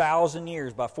 2,000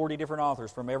 years by 40 different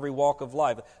authors from every walk of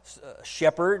life.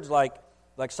 Shepherds like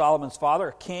Solomon's father,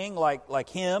 a king like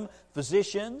him,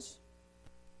 physicians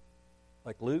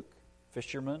like Luke,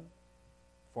 fishermen,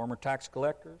 former tax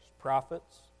collectors,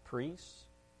 prophets, priests,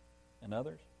 and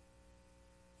others.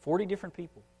 40 different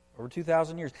people over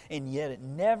 2,000 years. And yet it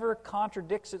never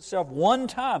contradicts itself one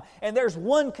time. And there's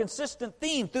one consistent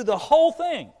theme through the whole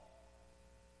thing.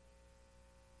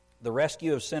 The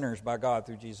rescue of sinners by God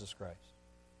through Jesus Christ.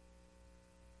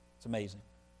 It's amazing.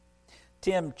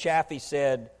 Tim Chaffee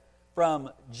said,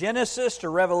 from Genesis to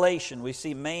Revelation, we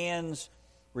see man's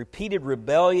repeated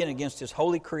rebellion against his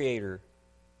holy Creator.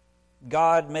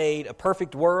 God made a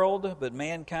perfect world, but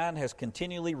mankind has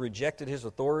continually rejected His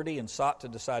authority and sought to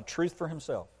decide truth for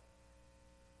himself.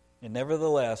 And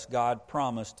nevertheless, God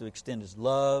promised to extend His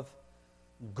love,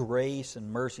 grace,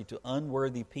 and mercy to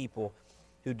unworthy people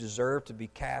who deserve to be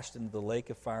cast into the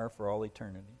lake of fire for all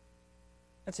eternity.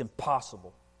 That's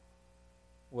impossible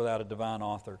without a divine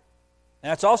author.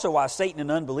 And that's also why Satan and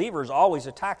unbelievers always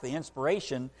attack the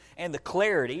inspiration and the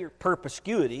clarity or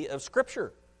perspicuity of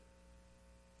Scripture.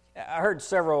 I heard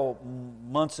several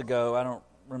months ago, I don't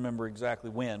remember exactly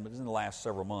when, but it was in the last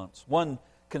several months, one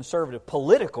conservative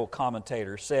political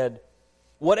commentator said,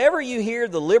 whatever you hear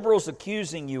the liberals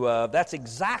accusing you of, that's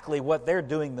exactly what they're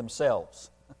doing themselves.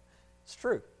 It's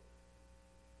true.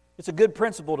 It's a good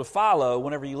principle to follow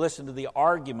whenever you listen to the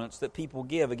arguments that people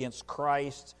give against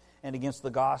Christ and against the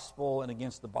gospel and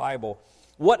against the Bible.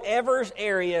 Whatever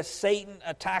area Satan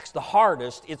attacks the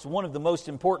hardest, it's one of the most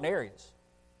important areas.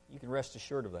 You can rest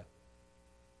assured of that.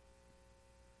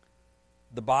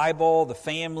 the Bible, the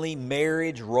family,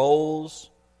 marriage, roles,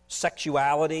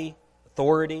 sexuality,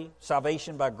 authority,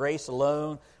 salvation by grace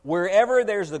alone. Wherever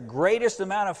there's the greatest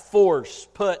amount of force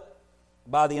put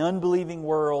by the unbelieving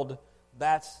world,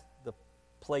 that's the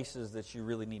places that you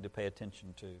really need to pay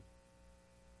attention to.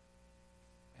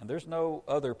 And there's no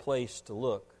other place to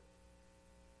look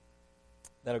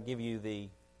that'll give you the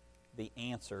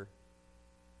answer.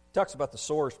 He talks about the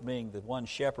source being the one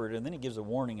shepherd, and then he gives a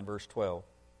warning in verse 12.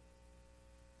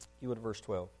 You would verse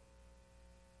 12.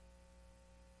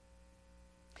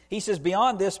 He says,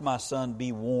 "Beyond this, my son,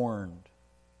 be warned."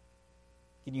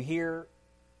 Can you hear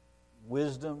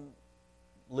wisdom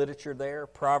literature there?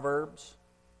 Proverbs.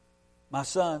 "My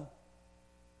son,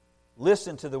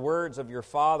 listen to the words of your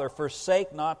father.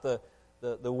 Forsake not the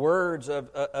words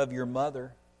of your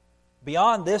mother.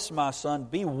 Beyond this, my son,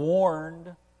 be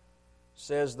warned,"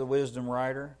 says the wisdom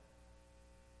writer.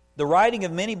 "The writing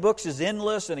of many books is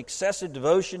endless, and excessive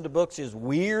devotion to books is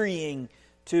wearying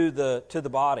to the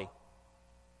body."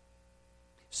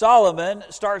 Solomon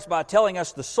starts by telling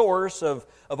us the source of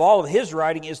all of his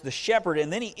writing is the shepherd,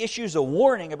 and then he issues a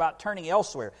warning about turning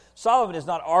elsewhere. Solomon is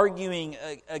not arguing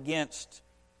against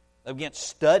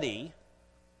study.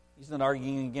 He's not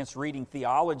arguing against reading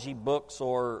theology books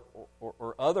or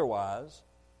otherwise.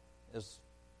 As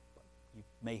you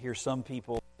may hear some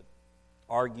people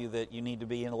argue that you need to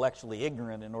be intellectually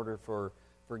ignorant in order for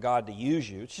God to use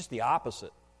you. It's just the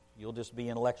opposite. You'll just be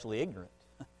intellectually ignorant.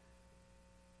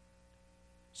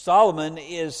 Solomon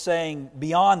is saying,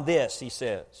 beyond this, he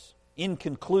says, in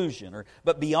conclusion,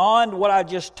 but beyond what I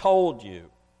just told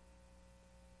you,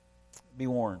 be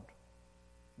warned.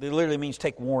 It literally means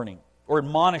take warning or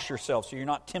admonish yourself so you're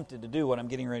not tempted to do what I'm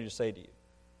getting ready to say to you.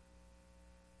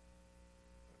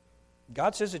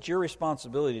 God says it's your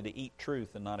responsibility to eat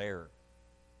truth and not error.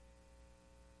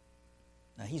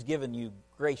 Now, He's given you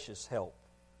gracious help.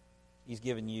 He's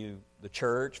given you the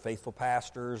church, faithful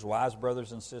pastors, wise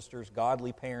brothers and sisters,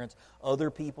 godly parents, other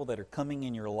people that are coming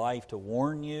in your life to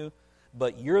warn you.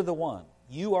 But you are the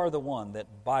one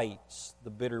that bites the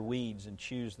bitter weeds and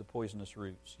chews the poisonous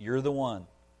roots. You're the one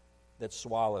that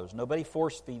swallows. Nobody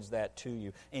force feeds that to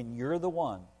you. And you're the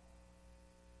one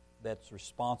that's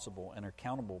responsible and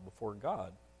accountable before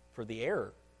God for the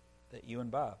error that you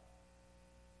imbibe.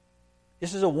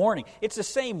 This is a warning. It's the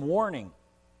same warning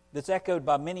that's echoed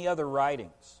by many other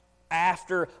writings.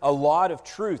 After a lot of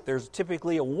truth, there's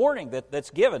typically a warning that's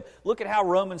given. Look at how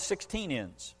Romans 16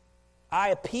 ends. "I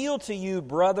appeal to you,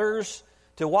 brothers,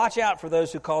 to watch out for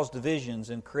those who cause divisions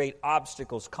and create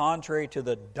obstacles contrary to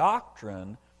the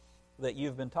doctrine that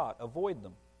you've been taught." Avoid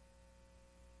them.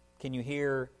 Can you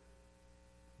hear,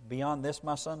 "Beyond this,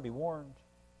 my son, be warned"?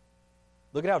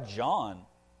 Look at how John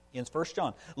ends 1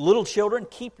 John. "Little children,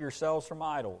 keep yourselves from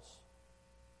idols."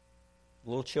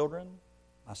 Little children,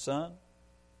 my son.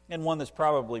 And one that's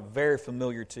probably very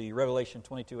familiar to you, Revelation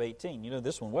 22:18. You know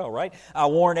this one well, right? "I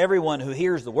warn everyone who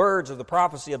hears the words of the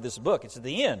prophecy of this book." It's at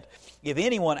the end. "If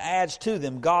anyone adds to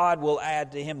them, God will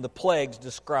add to him the plagues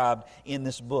described in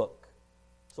this book."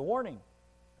 It's a warning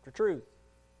after truth.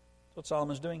 That's what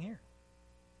Solomon's doing here.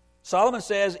 Solomon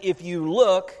says, if you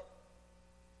look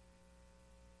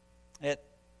at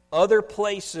other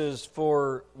places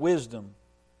for wisdom,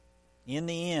 in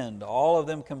the end, all of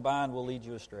them combined will lead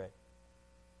you astray.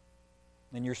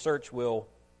 And your search will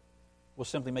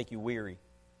simply make you weary.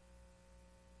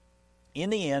 In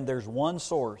the end, there's one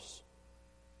source,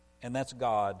 and that's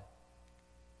God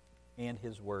and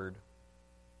His Word.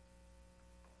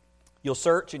 You'll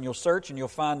search and you'll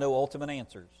find no ultimate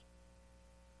answers.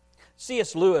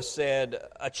 C.S. Lewis said,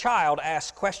 "A child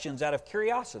asks questions out of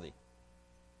curiosity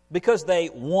because they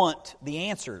want the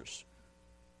answers.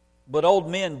 But old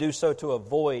men do so to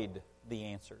avoid the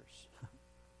answers."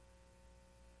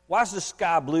 Why is the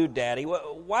sky blue, Daddy?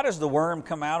 Why does the worm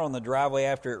come out on the driveway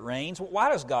after it rains? Why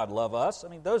does God love us? I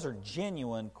mean, those are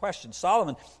genuine questions.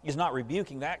 Solomon is not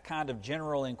rebuking that kind of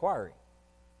general inquiry.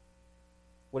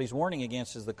 What he's warning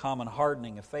against is the common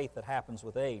hardening of faith that happens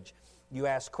with age. You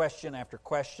ask question after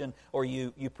question, or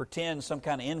you pretend some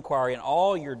kind of inquiry, and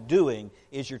all you're doing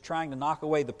is you're trying to knock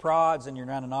away the prods and you're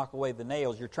trying to knock away the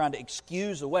nails. You're trying to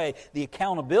excuse away the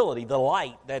accountability, the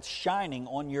light that's shining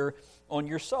on your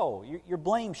soul. You're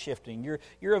blame shifting.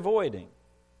 You're avoiding.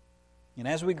 And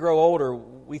as we grow older,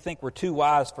 we think we're too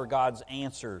wise for God's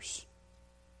answers.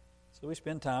 So we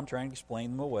spend time trying to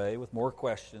explain them away with more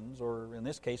questions, or in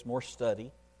this case, more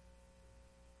study.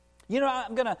 You know,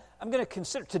 I'm gonna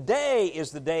consider, today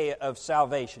is the day of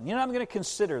salvation. You know, I'm going to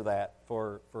consider that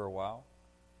for a while.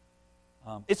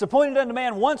 It's appointed unto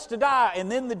man once to die,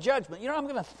 and then the judgment. I'm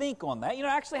going to think on that.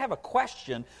 I actually have a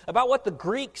question about what the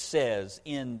Greek says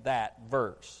in that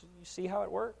verse. You see how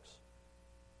it works?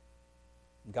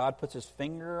 God puts His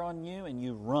finger on you, and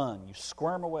you run. You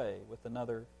squirm away with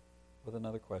another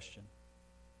question.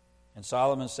 And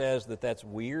Solomon says that that's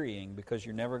wearying because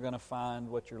you're never going to find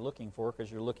what you're looking for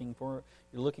because you're looking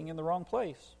in the wrong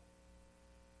place.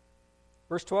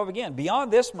 Verse 12 again,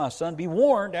 beyond this, my son, be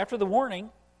warned after the warning.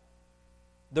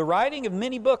 The writing of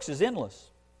many books is endless.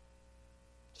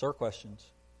 Sir questions.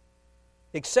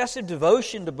 Excessive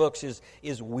devotion to books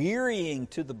is wearying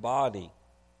to the body.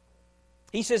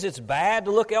 He says it's bad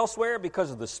to look elsewhere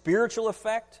because of the spiritual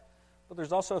effect, but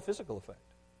there's also a physical effect.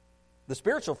 The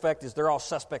spiritual effect is they're all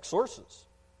suspect sources.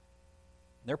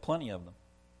 There are plenty of them.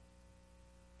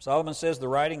 Solomon says the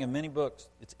writing of many books,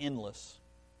 it's endless.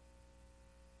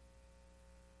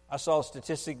 I saw a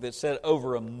statistic that said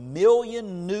over 1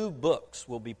 million new books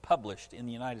will be published in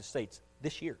the United States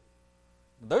this year.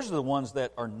 Those are the ones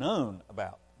that are known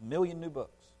about. 1 million new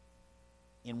books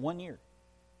in 1 year.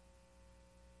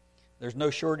 There's no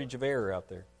shortage of error out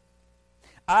there.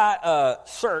 I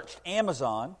searched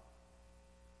Amazon,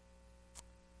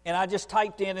 and I just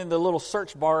typed in the little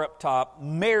search bar up top,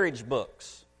 marriage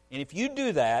books. And if you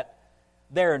do that,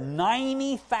 there are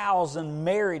 90,000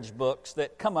 marriage books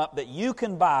that come up that you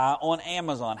can buy on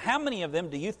Amazon. How many of them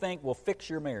do you think will fix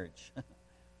your marriage?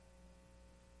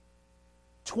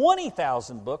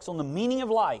 20,000 books on the meaning of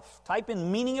life. Type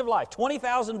in meaning of life.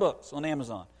 20,000 books on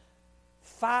Amazon.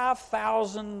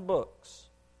 5,000 books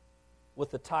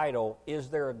with the title, Is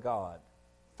There a God?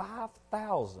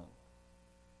 5,000.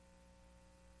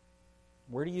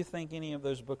 Where do you think any of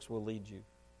those books will lead you?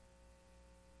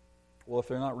 Well, if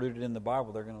they're not rooted in the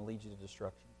Bible, they're going to lead you to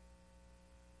destruction.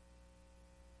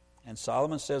 And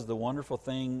Solomon says the wonderful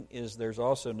thing is there's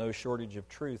also no shortage of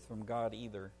truth from God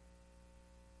either.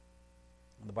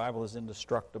 The Bible is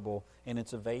indestructible, and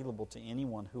it's available to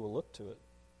anyone who will look to it.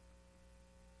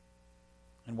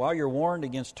 And while you're warned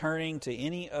against turning to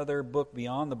any other book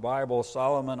beyond the Bible,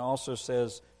 Solomon also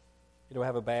says it'll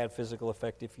have a bad physical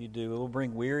effect if you do. It will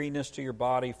bring weariness to your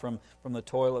body from the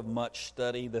toil of much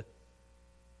study. The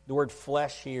word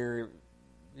flesh here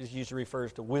is usually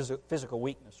refers to physical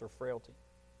weakness or frailty.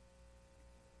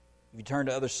 If you turn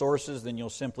to other sources, then you'll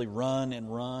simply run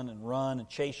and run and run and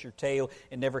chase your tail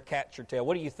and never catch your tail.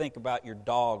 What do you think about your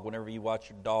dog whenever you watch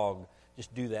your dog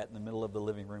just do that in the middle of the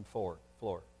living room floor?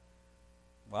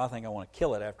 Well, I think I want to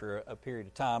kill it after a period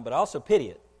of time, but I also pity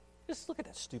it. Just look at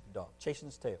that stupid dog chasing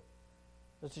its tail.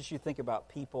 That's just you think about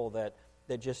people that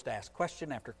just ask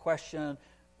question after question,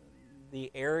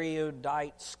 the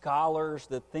erudite scholars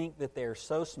that think that they're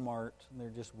so smart and they're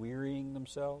just wearying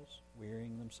themselves.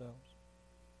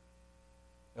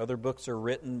 Other books are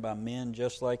written by men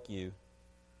just like you.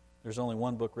 There's only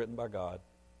one book written by God.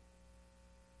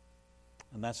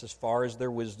 And that's as far as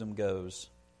their wisdom goes,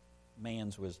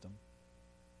 man's wisdom.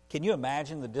 Can you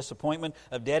imagine the disappointment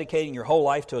of dedicating your whole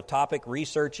life to a topic,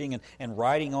 researching and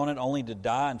writing on it, only to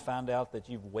die and find out that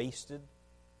you've wasted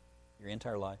your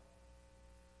entire life?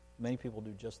 Many people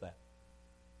do just that.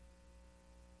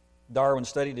 Darwin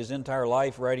studied his entire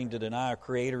life writing to deny a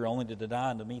creator, only to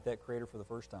deny and to meet that creator for the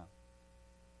first time.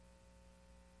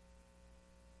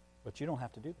 But you don't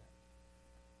have to do that.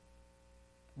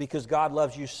 Because God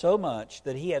loves you so much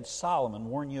that He had Solomon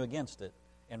warn you against it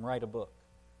and write a book.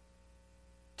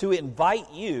 To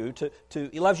invite you,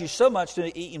 He loves you so much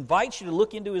that He invites you to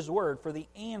look into His Word for the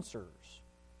answers.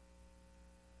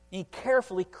 He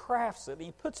carefully crafts it, and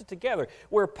He puts it together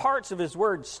where parts of His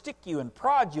Word stick you and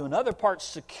prod you, and other parts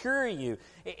secure you,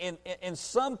 and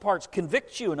some parts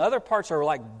convict you, and other parts are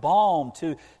like balm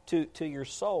to your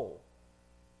soul.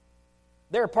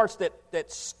 There are parts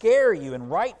that scare you,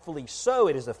 and rightfully so.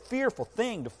 It is a fearful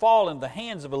thing to fall into the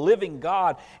hands of a living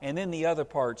God, and then the other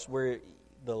parts where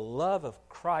the love of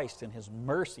Christ and His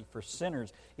mercy for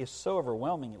sinners is so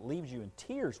overwhelming it leaves you in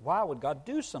tears. Why would God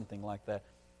do something like that?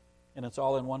 And it's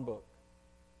all in one book.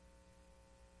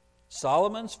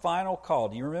 Solomon's final call.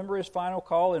 Do you remember his final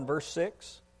call in verse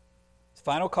 6? The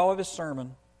final call of his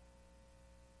sermon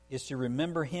is to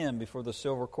remember Him before the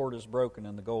silver cord is broken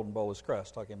and the golden bowl is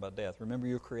crushed, talking about death. Remember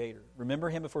your Creator. Remember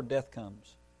Him before death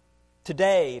comes.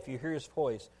 Today, if you hear His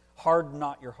voice, harden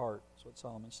not your heart. That's what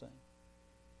Solomon's saying.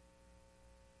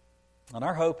 And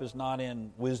our hope is not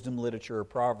in wisdom literature or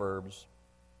Proverbs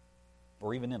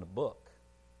or even in a book.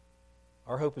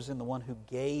 Our hope is in the one who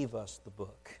gave us the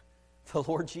book, the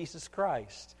Lord Jesus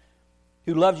Christ,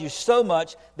 who loves you so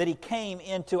much that He came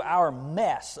into our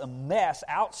mess, a mess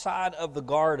outside of the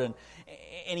garden,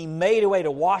 and He made a way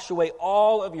to wash away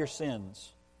all of your sins.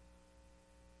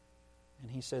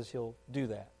 And He says He'll do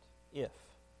that if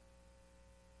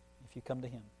you come to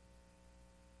Him.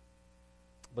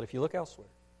 But if you look elsewhere,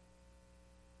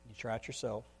 you try it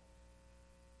yourself,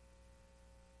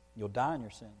 you'll die in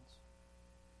your sins.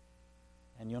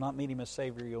 And you'll not meet Him as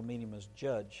Savior, you'll meet Him as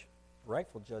judge,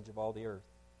 rightful judge of all the earth.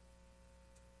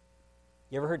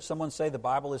 You ever heard someone say the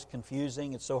Bible is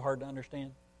confusing, it's so hard to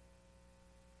understand?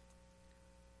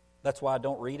 That's why I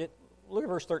don't read it. Look at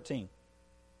verse 13.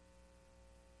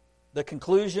 The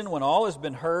conclusion, when all has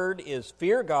been heard, is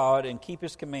fear God and keep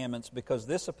His commandments, because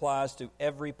this applies to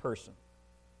every person.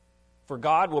 For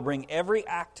God will bring every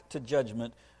act to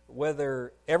judgment,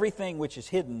 whether everything which is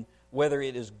hidden, whether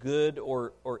it is good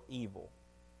or evil.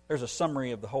 There's a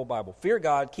summary of the whole Bible. Fear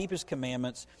God, keep His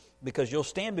commandments, because you'll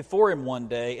stand before Him one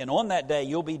day, and on that day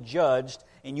you'll be judged,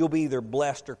 and you'll be either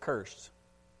blessed or cursed.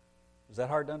 Is that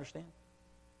hard to understand?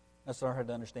 That's not hard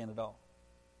to understand at all.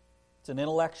 It's an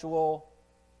intellectual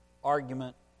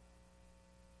argument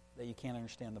that you can't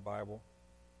understand the Bible.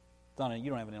 You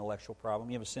don't have an intellectual problem,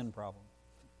 you have a sin problem.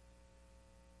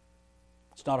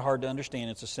 It's not hard to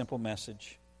understand, it's a simple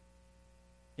message.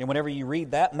 And whenever you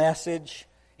read that message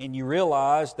and you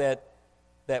realize that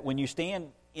when you stand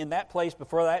in that place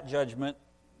before that judgment,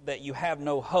 that you have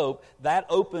no hope, that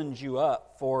opens you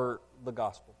up for the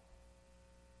gospel.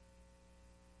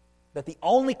 That the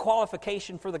only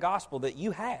qualification for the gospel that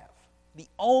you have, the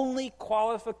only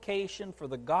qualification for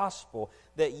the gospel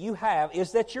that you have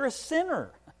is that you're a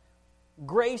sinner.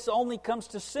 Grace only comes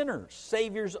to sinners.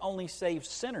 Saviors only save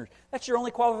sinners. That's your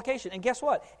only qualification. And guess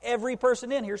what? Every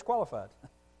person in here is qualified.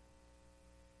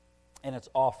 And it's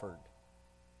offered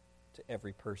to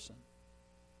every person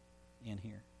in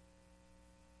here.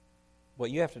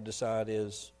 What you have to decide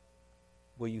is,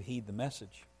 will you heed the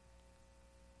message?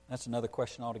 That's another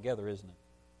question altogether, isn't it?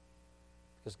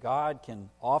 Because God can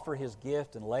offer His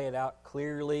gift and lay it out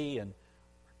clearly and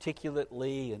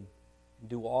articulately and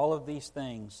do all of these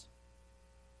things.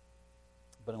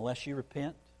 But unless you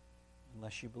repent,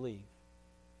 unless you believe,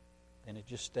 then it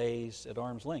just stays at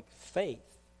arm's length. Faith,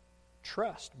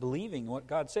 trust, believing what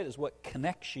God said is what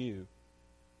connects you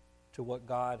to what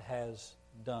God has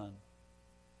done.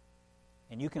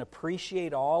 And you can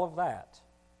appreciate all of that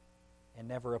and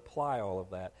never apply all of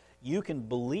that. You can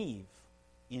believe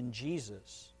in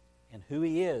Jesus and who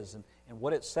He is and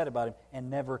what it said about Him and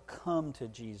never come to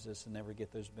Jesus and never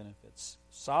get those benefits.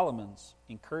 Solomon's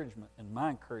encouragement and my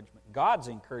encouragement, God's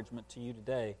encouragement to you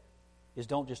today is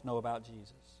don't just know about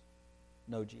Jesus.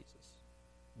 Know Jesus.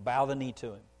 Bow the knee to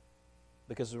Him.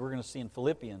 Because as we're going to see in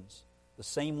Philippians, the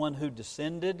same one who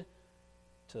descended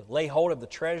to lay hold of the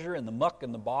treasure in the muck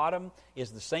and the bottom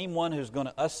is the same one who's going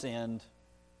to ascend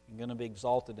and going to be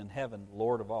exalted in heaven,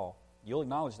 Lord of all. You'll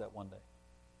acknowledge that one day.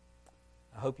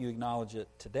 I hope you acknowledge it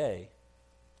today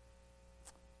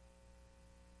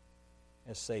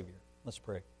as Savior. Let's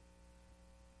pray.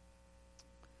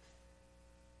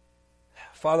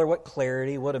 Father, what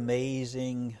clarity, what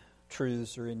amazing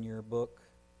truths are in your book.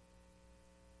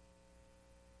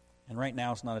 And right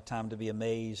now it's not a time to be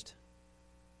amazed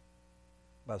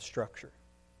by the structure.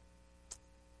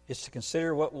 It's to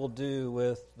consider what we'll do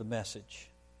with the message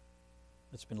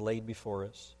that's been laid before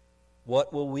us.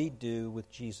 What will we do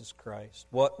with Jesus Christ?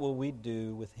 What will we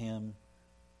do with Him?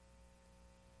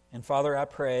 And Father, I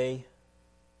pray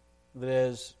that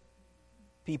as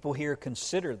people here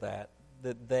consider that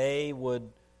they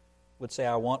would say,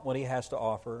 I want what He has to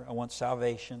offer. I want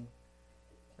salvation.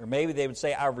 Or maybe they would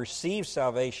say, I've received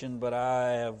salvation, but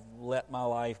I have let my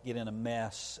life get in a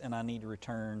mess and I need to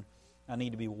return. I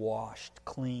need to be washed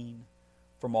clean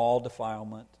from all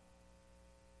defilement.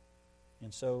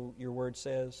 And so your word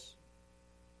says,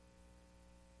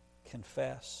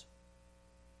 confess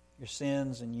your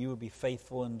sins and you will be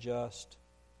faithful and just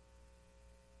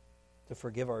to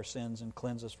forgive our sins and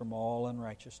cleanse us from all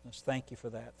unrighteousness. Thank you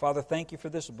for that. Father, thank you for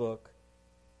this book.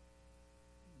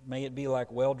 May it be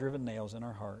like well-driven nails in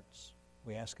our hearts.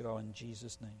 We ask it all in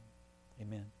Jesus' name.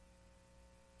 Amen.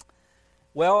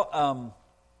 Well,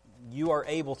 you are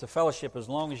able to fellowship as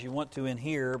long as you want to in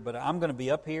here, but I'm going to be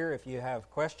up here if you have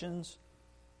questions.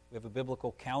 We have a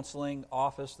biblical counseling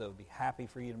office that would be happy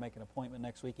for you to make an appointment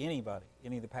next week. Anybody,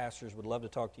 any of the pastors would love to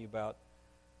talk to you about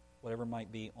whatever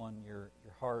might be on your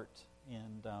heart.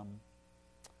 And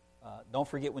don't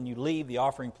forget when you leave, the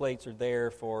offering plates are there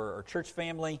for our church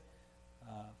family.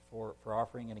 For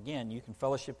offering, and again, you can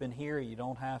fellowship in here. You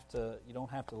don't have to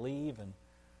leave. And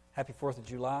happy 4th of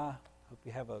July. Hope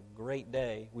you have a great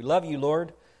day. We love you,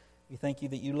 Lord. We thank you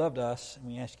that you loved us, and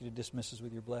we ask you to dismiss us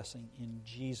with your blessing in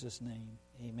Jesus' name.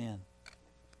 Amen.